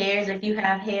boyfriend cares if you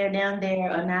have hair down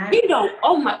there or not? He don't.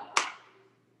 Oh my.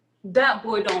 That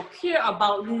boy don't care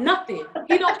about nothing.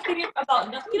 He don't care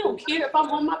about nothing. He don't care if I'm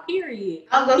on my period.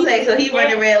 I was gonna say, so he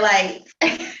running red lights.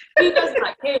 He does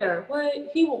not care. What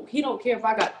he don't care if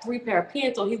I got 3 pair of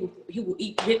pants, or he will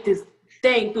hit this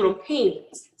thing through them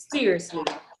pants. Seriously,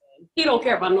 he don't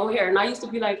care about no hair. And I used to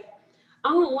be like, I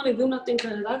don't want to do nothing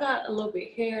because I got a little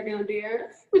bit hair down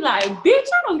there. Be like, bitch,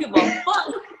 I don't give a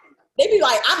fuck. They be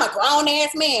like, I'm a grown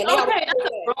ass man. Okay, that's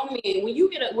a grown man. When you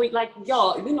get like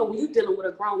y'all, you know, when you dealing with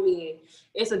a grown man,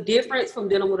 it's a difference from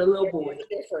dealing with a little boy.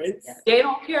 Difference. They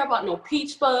don't care about no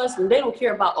peach fuzz, and they don't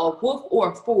care about a wolf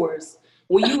or a forest.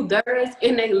 When you theirs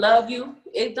and they love you,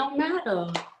 it don't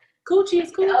matter. Coochie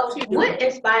is coochie. What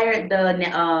inspired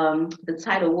the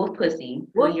title Wolf Pussy?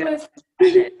 Wolf Pussy.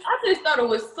 I just thought it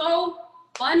was so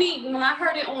funny when I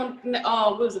heard it on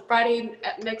what was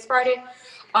it, next Friday?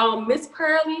 Miss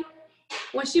Pearly.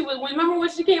 remember when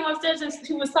she came upstairs and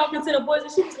she was talking to the boys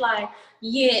and she was like,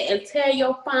 yeah, and tell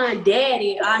your fine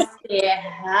daddy I said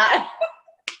hi.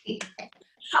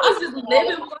 I was just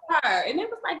living for her. And it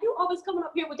was like, you always coming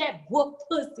up here with that whoop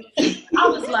pussy. I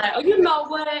was like, oh, you know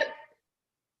what?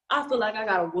 I feel like I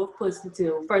got a wolf pussy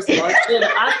too. First of all, I said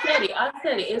it.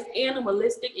 It's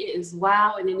animalistic. It is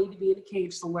wild, and it need to be in a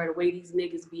cage somewhere. The way these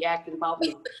niggas be acting about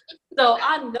me. So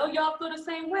I know y'all feel the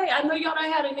same way. I know y'all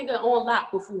done had a nigga on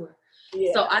lock before.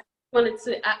 Yeah. So I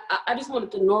just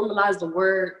wanted to normalize the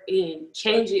word and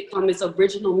change it from its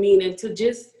original meaning to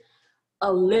just a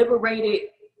liberated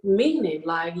meaning.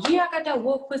 Like, yeah, I got that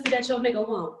wolf pussy that your nigga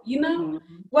want. You know,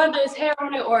 whether it's hair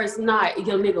on it or it's not,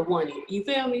 your nigga want it. You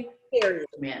feel me? Period,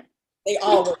 man. They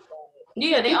all want it.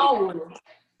 Yeah, they all want it.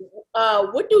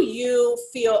 What do you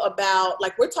feel about,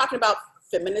 like, we're talking about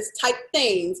feminist type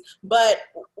things, but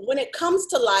when it comes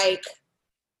to like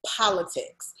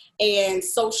politics and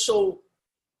social,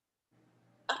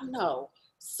 I don't know,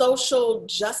 social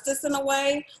justice in a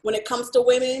way, when it comes to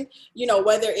women, you know,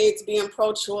 whether it's being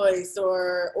pro-choice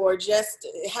or just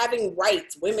having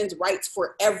rights, women's rights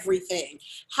for everything.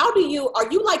 Are you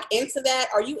like into that?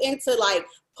 Are you into like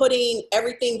putting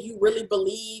everything you really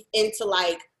believe into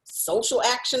like social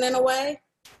action in a way?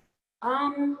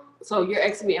 So you're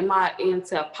asking me, am I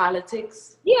into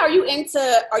politics? Yeah, are you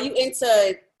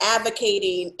into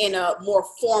advocating in a more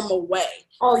formal way?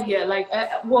 Oh yeah, like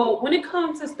well, when it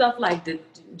comes to stuff like the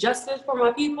justice for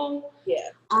my people, yeah,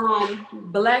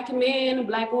 black men,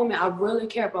 black women, I really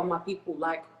care about my people.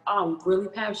 Like, I'm really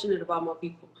passionate about my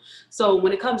people. So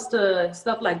when it comes to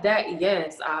stuff like that,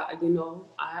 yes, I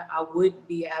would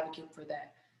be an advocate for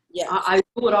that. Yeah, I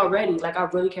do it already. Like, I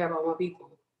really care about my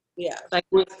people. Yeah. Like,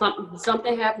 when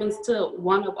something happens to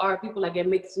one of our people, like, it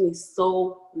makes me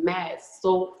so mad,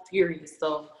 so furious.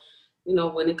 So, you know,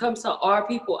 when it comes to our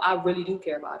people, I really do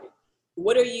care about it.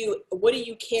 What are you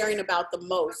caring about the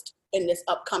most in this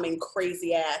upcoming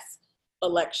crazy ass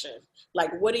election?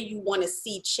 Like, what do you want to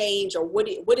see change, or what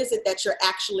is it that you're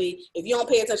actually, if you don't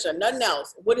pay attention to nothing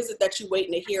else, what is it that you're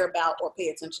waiting to hear about or pay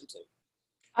attention to?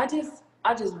 I just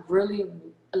really,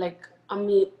 like, I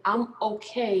mean, I'm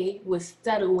okay with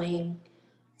settling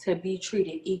to be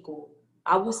treated equal.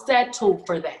 I will settle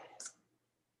for that.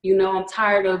 You know, I'm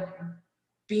tired of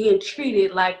being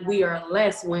treated like we are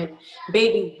less when,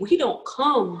 baby, we don't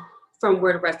come from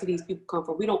where the rest of these people come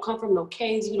from. We don't come from no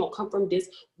caves. We don't come from this.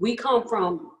 We come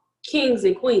from kings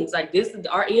and queens. Like, this is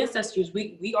our ancestors.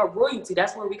 We are royalty.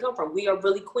 That's where we come from. We are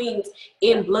really queens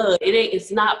in blood.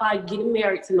 It's not by getting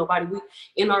married to nobody.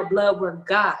 In our blood, we're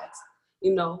gods.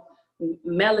 You know,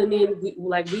 melanin.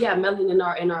 We have melanin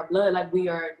in our blood. Like, we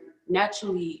are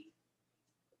naturally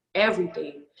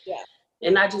everything. Yeah.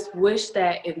 And I just wish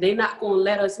that if they're not going to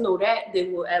let us know that, they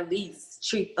will at least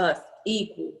treat us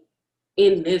equal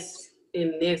in this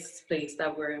space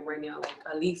that we're in right now. Like,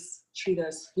 at least treat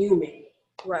us human.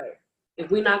 Right. If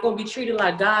we're not going to be treated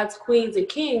like gods, queens, and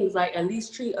kings, like, at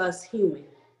least treat us human.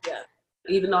 Yeah.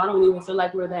 Even though I don't even feel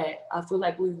like we're that. I feel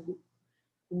like we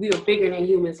are bigger than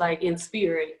humans, like, in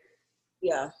spirit.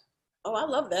 Yeah. Oh, I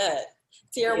love that.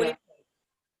 Tiara, what do you think?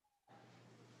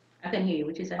 I couldn't hear you.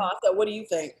 What you said? So what do you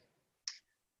think?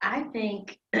 I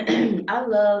think I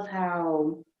love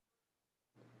how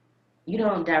you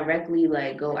don't directly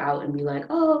like go out and be like,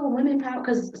 oh, women power,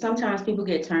 because sometimes people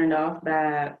get turned off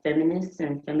by feminists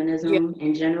and feminism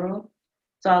in general.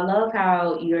 So I love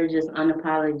how you're just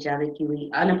unapologetically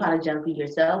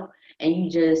yourself, and you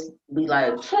just be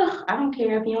like, I don't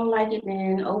care if you don't like it,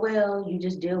 then oh well, you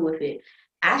just deal with it.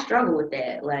 I struggle with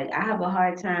that. Like, I have a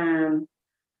hard time,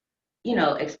 you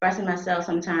know, expressing myself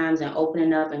sometimes and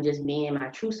opening up and just being my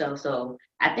true self. So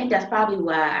I think that's probably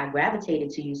why I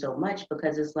gravitated to you so much,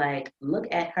 because it's like, look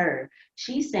at her.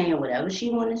 She's saying whatever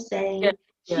she want to say. Yeah.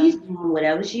 She's doing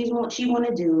whatever she want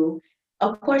to do.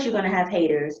 Of course, you're going to have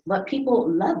haters, but people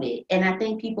love it. And I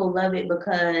think people love it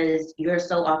because you're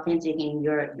so authentic and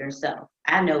you're yourself.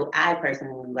 I know I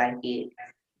personally like it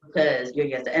because you're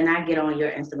yourself. And I get on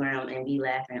your Instagram and be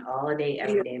laughing all day,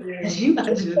 every day. I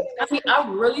mean, I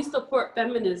really support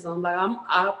feminism. Like,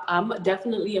 I'm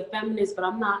definitely a feminist, but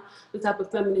I'm not the type of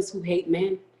feminist who hate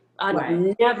men. I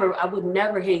would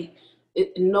never hate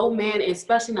no man,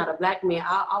 especially not a black man.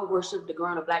 I worship the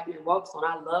ground a black man walks on.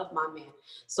 I love my man.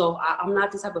 So I'm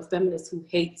not the type of feminist who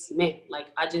hates men. Like,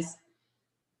 I just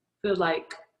feel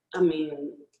like, I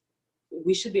mean,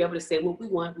 we should be able to say what we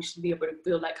want. We should be able to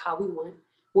feel like how we want.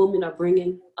 Women are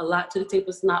bringing a lot to the table.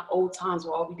 It's not old times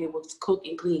where all we did was cook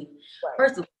and clean. Right.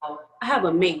 First of all, I have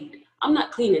a maid. I'm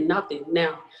not cleaning nothing.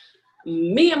 Now,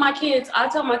 Me and my kids, I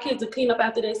tell my kids to clean up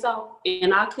after themselves,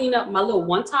 and I clean up my little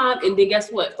one time, and then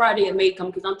guess what? Friday it may come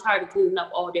because I'm tired of cleaning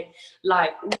up all day.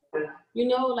 Like, you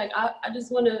know, like I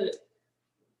just want to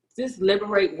just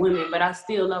liberate women, but I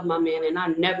still love my man, and I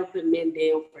never put men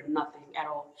down for nothing at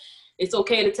all. It's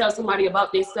okay to tell somebody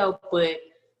about themselves, but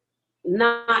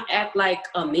not act like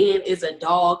a man is a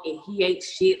dog and he ain't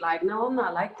shit. Like, no, I'm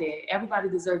not like that. Everybody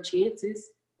deserves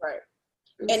chances. Right.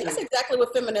 And that's exactly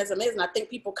what feminism is. And I think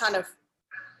people kind of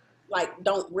like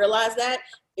don't realize that.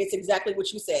 It's exactly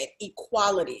what you said.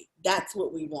 Equality. That's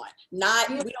what we want. Not,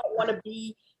 we don't want to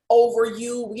be over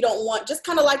you. We don't want, just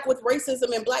kind of like with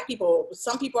racism and black people.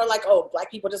 Some people are like, oh, black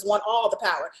people just want all the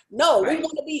power. No, we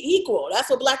want to be equal. That's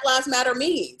what Black Lives Matter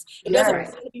means. It doesn't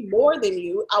want to be more than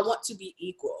you. I want to be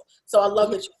equal. So I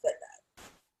love that you said that.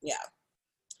 Yeah.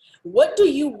 What do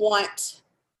you want?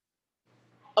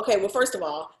 Okay, well, first of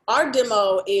all, our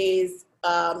demo is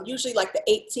usually like the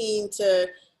 18 to,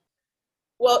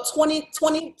 well,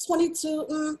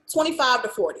 22, 25 to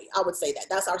 40, I would say that.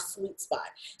 That's our sweet spot.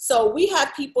 So we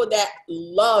have people that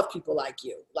love people like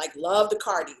you, like love the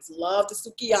Cardis, love the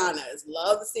Sukihanas,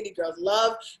 love the City Girls,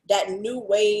 love that new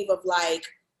wave of like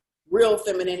real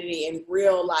femininity and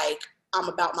real like, I'm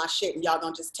about my shit and y'all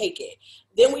gonna just take it.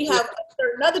 Then we have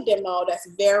another demo that's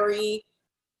very,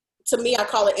 to me, I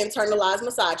call it internalized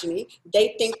misogyny.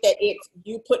 They think that it's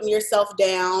you putting yourself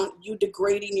down, you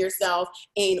degrading yourself,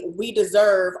 and we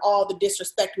deserve all the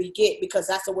disrespect we get because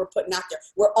that's what we're putting out there.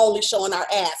 We're only showing our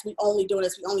ass. We only doing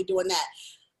this. We only doing that.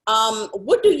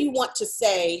 What do you want to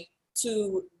say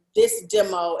to this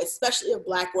demo, especially of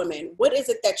Black women? What is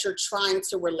it that you're trying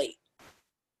to relate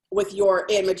with your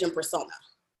image and persona?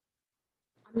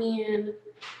 I mean,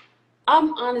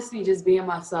 I'm honestly just being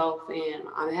myself and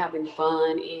I'm having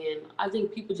fun, and I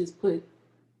think people just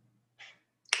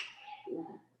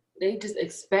they just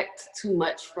expect too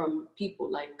much from people.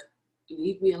 Like,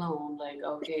 leave me alone. Like,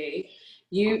 okay,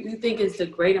 you think it's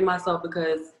degrading myself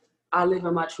because I live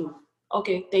in my truth.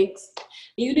 Okay, thanks.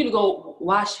 You need to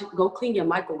go clean your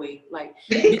microwave. Like,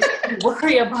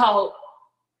 worry about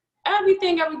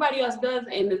everything everybody else does,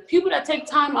 and the people that take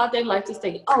time out there like to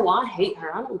say, oh, I hate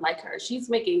her, I don't like her, she's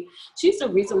the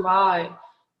reason why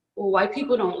white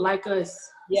people don't like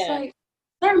us. It's like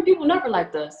certain people never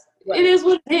liked us. It is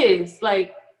what it is.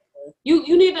 Like,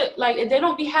 you need to, like, if they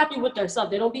don't be happy with themselves,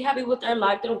 they don't be happy with their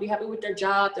life, they don't be happy with their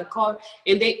job, their car,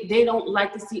 and they don't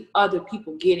like to see other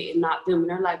people get it and not them, and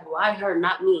they're like, well, I heard,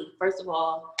 not me. First of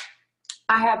all,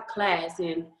 I have class,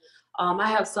 and I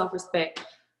have self-respect.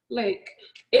 Like,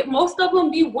 most of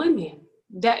them be women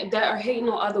that are hating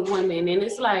on other women, and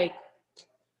it's like,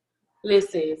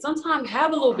 listen, sometimes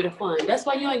have a little bit of fun. That's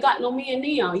why you ain't got no me and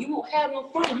Neon. You won't have no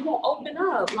fun. You won't open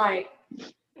up. Like,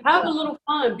 have a little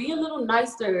fun. Be a little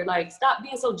nicer. Like, stop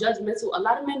being so judgmental. A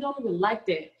lot of men don't even like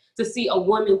that, to see a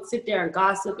woman sit there and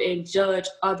gossip and judge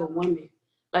other women.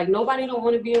 Like, nobody don't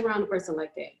want to be around a person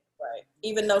like that. Right.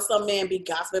 Even though some men be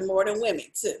gossiping more than women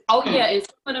too. Oh yeah, and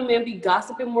some of the men be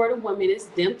gossiping more than women. It's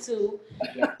them too.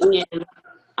 And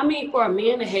I mean, for a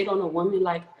man to hate on a woman,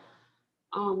 like,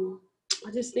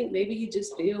 I just think maybe he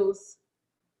just feels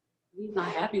he's not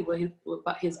happy with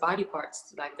his body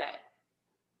parts like that.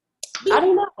 I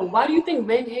don't know. Why do you think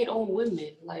men hate on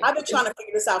women? Like, I've been trying to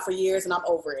figure this out for years, and I'm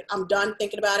over it. I'm done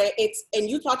thinking about it. And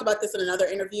you talked about this in another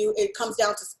interview. It comes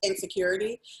down to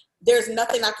insecurity. There's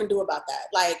nothing I can do about that.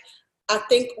 Like, I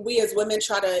think we as women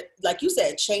try to, like you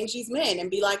said, change these men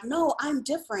and be like, no, I'm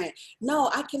different.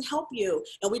 No, I can help you.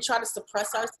 And we try to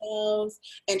suppress ourselves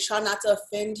and try not to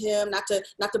offend him, not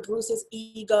to bruise his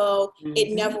ego. Mm-hmm.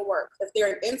 It never works. If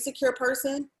they're an insecure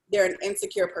person, they're an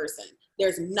insecure person.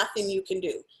 There's nothing you can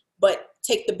do but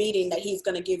take the beating that he's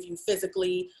going to give you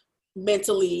physically,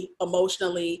 mentally,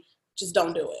 emotionally. Just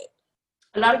don't do it.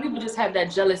 A lot of people just have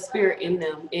that jealous spirit in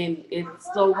them, and it's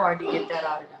so hard to get that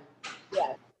out of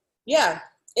them. Yeah,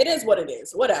 it is what it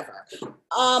is. Whatever.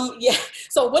 Yeah.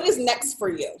 So what is next for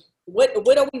you?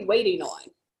 What are we waiting on?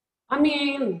 I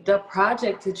mean, the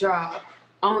project to drop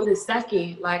on the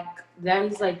 2nd, like, that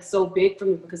is like so big for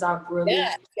me because I've really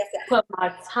put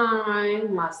my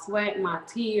time, my sweat, my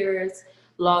tears,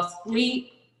 lost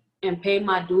sleep, and paid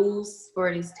my dues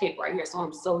for this tape right here. So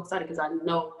I'm so excited because I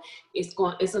know it's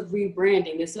a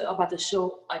rebranding. It's about to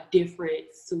show a different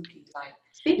Suki. Like,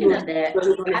 speaking of that,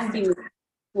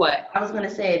 what? I was going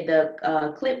to say,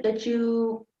 the clip that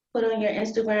you put on your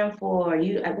Instagram for,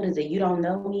 what is it? You don't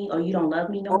know me, or you don't love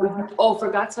me no more? Oh,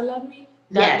 forgot to love me?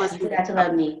 Yes, forgot to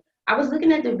love me. I was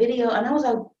looking at the video and I was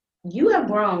like, you have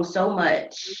grown so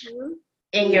much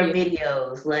in your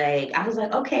videos. Like, I was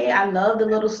like, okay, I love the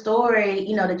little story,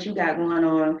 you know, that you got going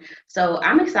on. So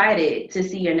I'm excited to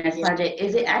see your next project.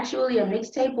 Is it actually a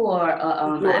mixtape or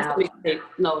No, an it's a album? mixtape.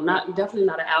 No, definitely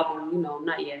not an album. You know,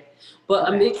 not yet. But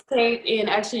a mixtape, and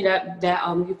actually that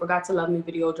You Forgot to Love Me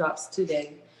video drops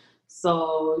today.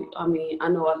 So I mean, I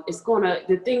know it's gonna.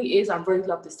 The thing is, I really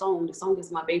love the song. The song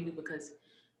is my baby because,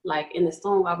 like, in the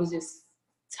song, I was just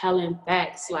telling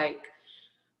facts, like.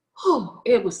 Oh,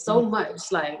 it was so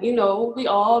much. Like, you know, we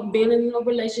all been in a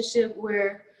relationship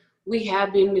where we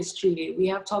have been mistreated. We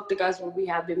have talked to guys where we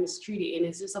have been mistreated. And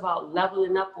it's just about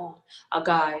leveling up on a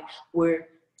guy where,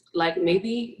 like,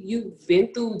 maybe you've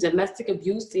been through domestic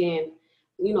abuse and,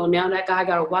 you know, now that guy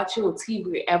got to watch you on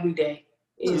TV every day.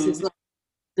 It's just like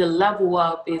the level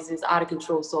up is just out of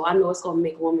control. So I know it's going to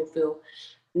make women feel,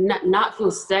 not feel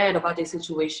sad about their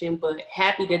situation, but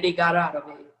happy that they got out of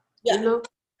it. Yeah. You know?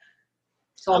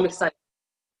 So I'm excited.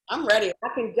 I'm ready. I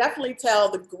can definitely tell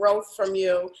the growth from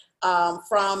you,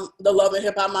 from the Love and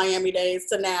Hip Hop Miami days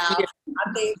to now. Yeah.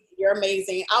 I think you're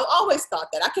amazing. I always thought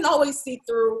that. I can always see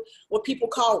through what people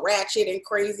call ratchet and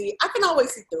crazy. I can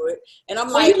always see through it. And I'm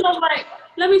like, you know, like,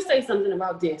 let me say something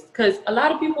about this, because a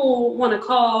lot of people want to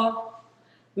call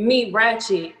me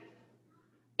ratchet,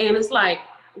 and it's like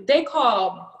they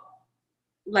call,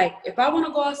 like, if I want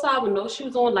to go outside with no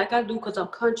shoes on, like I do, because I'm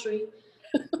country.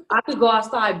 I could go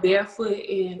outside barefoot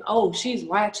and, oh, she's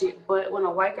ratchet. But when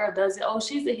a white girl does it, oh,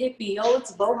 she's a hippie. Oh,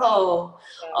 it's boho.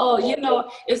 Oh, you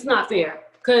know, it's not fair.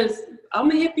 Because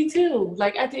I'm a hippie too.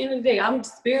 Like, at the end of the day, I'm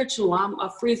spiritual. I'm a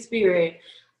free spirit.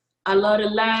 I love to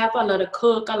laugh. I love to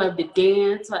cook. I love to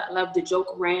dance. I love to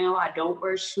joke around. I don't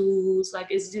wear shoes. Like,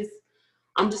 it's just,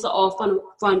 I'm just an all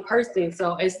fun person.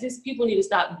 So it's just, people need to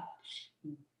stop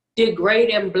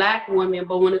degrading Black women.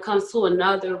 But when it comes to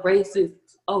another race, it's,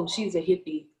 oh, she's a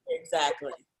hippie.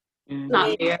 Exactly.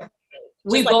 Not fair.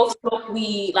 We both smoke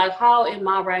weed. Like, how am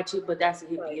I ratchet? But that's a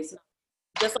hippie. Right. It's not.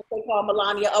 Just like they call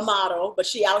Melania a model, but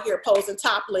she out here posing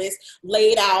topless,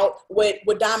 laid out with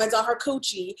diamonds on her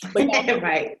coochie. But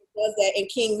right. Does that in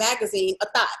King magazine? A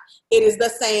thought. It is the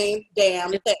same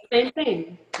damn thing. Same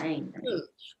thing.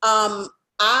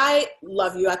 I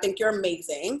love you. I think you're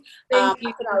amazing. Thank you.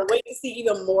 I cannot wait to see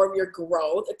even more of your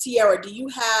growth. Tiara, do you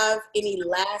have any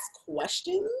last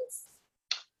questions?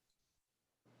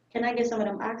 Can I get some of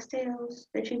them oxtails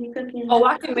that you be cooking? Oh,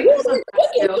 I can make you some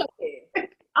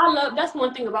oxtails. That's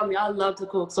one thing about me. I love to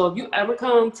cook. So if you ever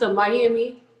come to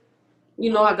Miami,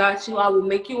 you know I got you. I will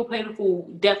make you a plate of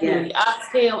food. Definitely. Yes.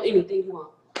 Oxtail, anything you want.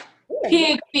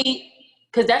 Pig feet,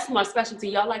 because that's my specialty.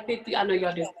 Y'all like pig feet? I know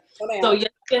y'all do. So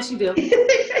yes, you do.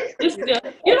 Yes, you do.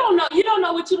 You don't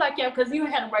know what you like, yet because you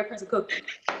ain't had the right person cooking.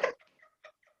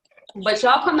 But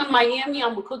y'all come to Miami,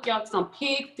 I'm gonna cook y'all some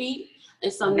pig feet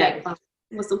and some neck bones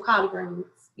with some collard greens.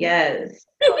 Yes.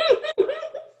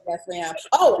 Yes, ma'am.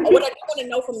 Oh, what I want to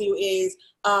know from you is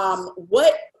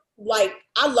what, like,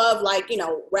 I love, like, you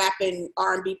know, rap and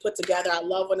R&B put together. I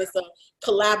love when it's a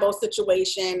collabo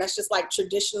situation. That's just like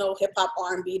traditional hip hop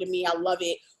R&B to me. I love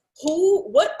it.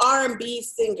 What R&B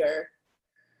singer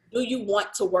do you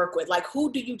want to work with? Like,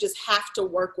 who do you just have to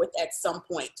work with at some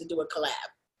point to do a collab?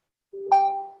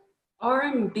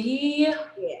 R&B?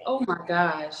 Yeah. Oh my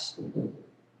gosh.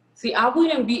 See, I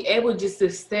wouldn't be able just to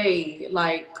say,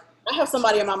 like, I have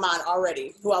somebody in my mind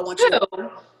already who I want you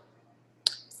to.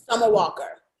 Summer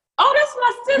Walker. Oh, that's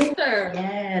my sister.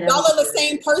 Yeah, y'all are the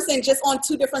same person, just on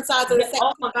two different sides of the same.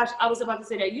 Oh my gosh, I was about to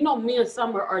say that. You know, me and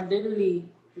Summer are literally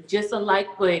just alike,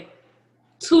 but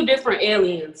two different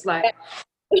aliens. Like,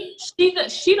 she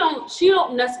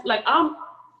don't necessarily,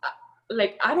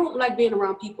 like, I don't like being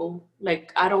around people.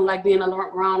 Like, I don't like being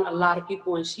around a lot of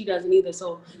people, and she doesn't either.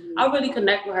 So I really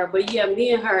connect with her. But yeah,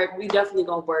 me and her, we definitely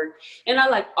gonna work. And I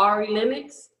like Ari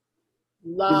Lennox.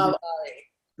 Love Ari.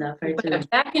 Love her too.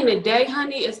 Back in the day,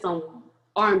 honey, it's some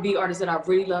R&B artists that I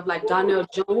really love, like Donnell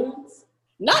Jones.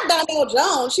 Not Donnell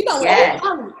Jones. She don't. Yes.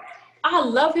 I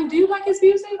love him. Do you like his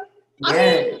music? Yes. I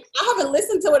mean, I haven't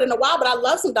listened to it in a while, but I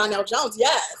love some Donnell Jones.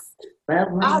 Yes. I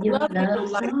love him.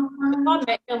 Like, if I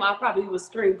met him, I probably would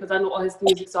scream because I know all his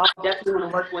music, so I definitely want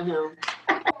to work with him.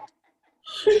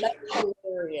 That's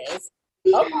hilarious.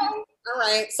 Okay. All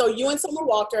right. So you and Summer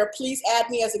Walker, please add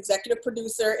me as executive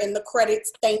producer in the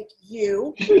credits. Thank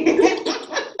you.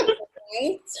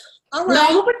 All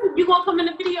right. No, you gonna come in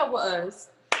the video with us?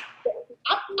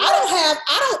 I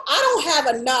don't have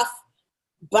enough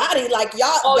body like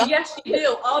y'all. Oh, yes, she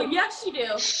do. Oh, yes, she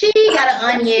do. She got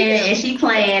an onion and she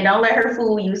playing. Don't let her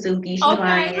fool you, Suki. She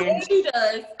lying. She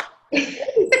does.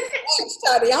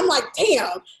 I'm like,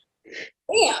 damn,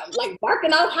 like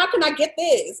barking out. How can I get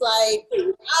this? Like,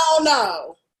 I don't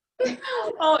know.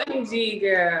 OMG,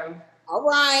 girl. All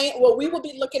right. Well, we will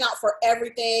be looking out for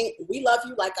everything. We love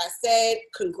you, like I said.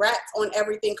 Congrats on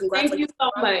everything. Congrats. Thank you so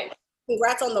much.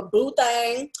 Congrats on the boo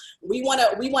thing. We wanna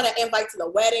invite to the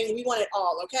wedding. We want it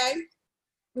all. Okay.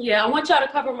 Yeah, I want y'all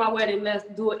to cover my wedding. Let's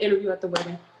do an interview at the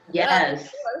wedding. Yes.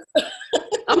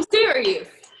 I'm serious.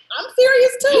 I'm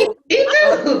serious too. Me too.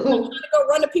 I'm trying to go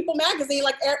run the People magazine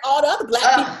like all the other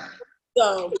Black people.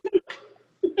 So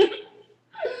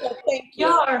thank you.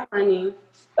 Y'all are funny.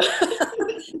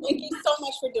 Thank you so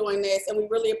much for doing this, and we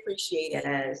really appreciate it.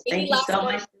 Yes. Thank you so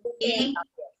much.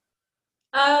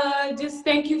 Just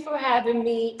thank you for having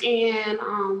me, and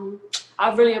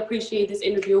I really appreciate this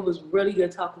interview. It was really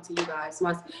good talking to you guys.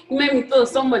 You made me feel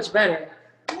so much better.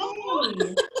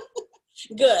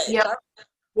 Good. Yeah.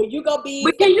 Will you go be?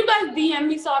 But can you guys DM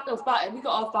me so we can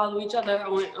all follow each other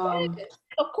on?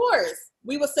 Of course,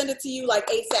 we will send it to you like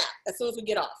ASAP as soon as we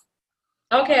get off.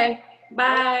 Okay.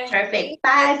 Bye. Perfect.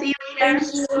 Bye. See you later.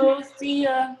 Thank you. See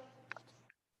ya.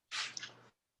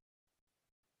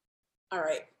 All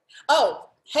right. Oh,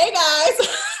 hey guys.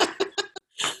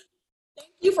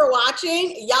 Thank you for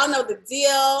watching. Y'all know the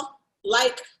deal.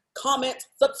 Like, comment,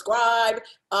 subscribe,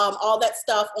 all that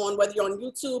stuff on whether you're on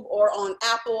YouTube or on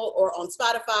Apple or on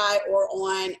Spotify or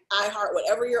on iHeart,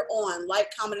 whatever you're on. Like,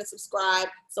 comment, and subscribe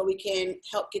so we can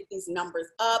help get these numbers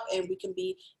up and we can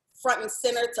be front and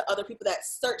center to other people that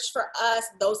search for us.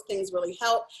 Those things really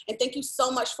help. And thank you so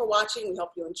much for watching. We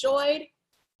hope you enjoyed.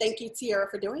 Thank you, Tiara,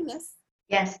 for doing this.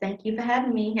 Yes, thank you for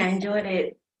having me. I enjoyed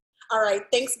it. All right.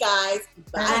 Thanks, guys.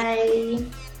 Bye.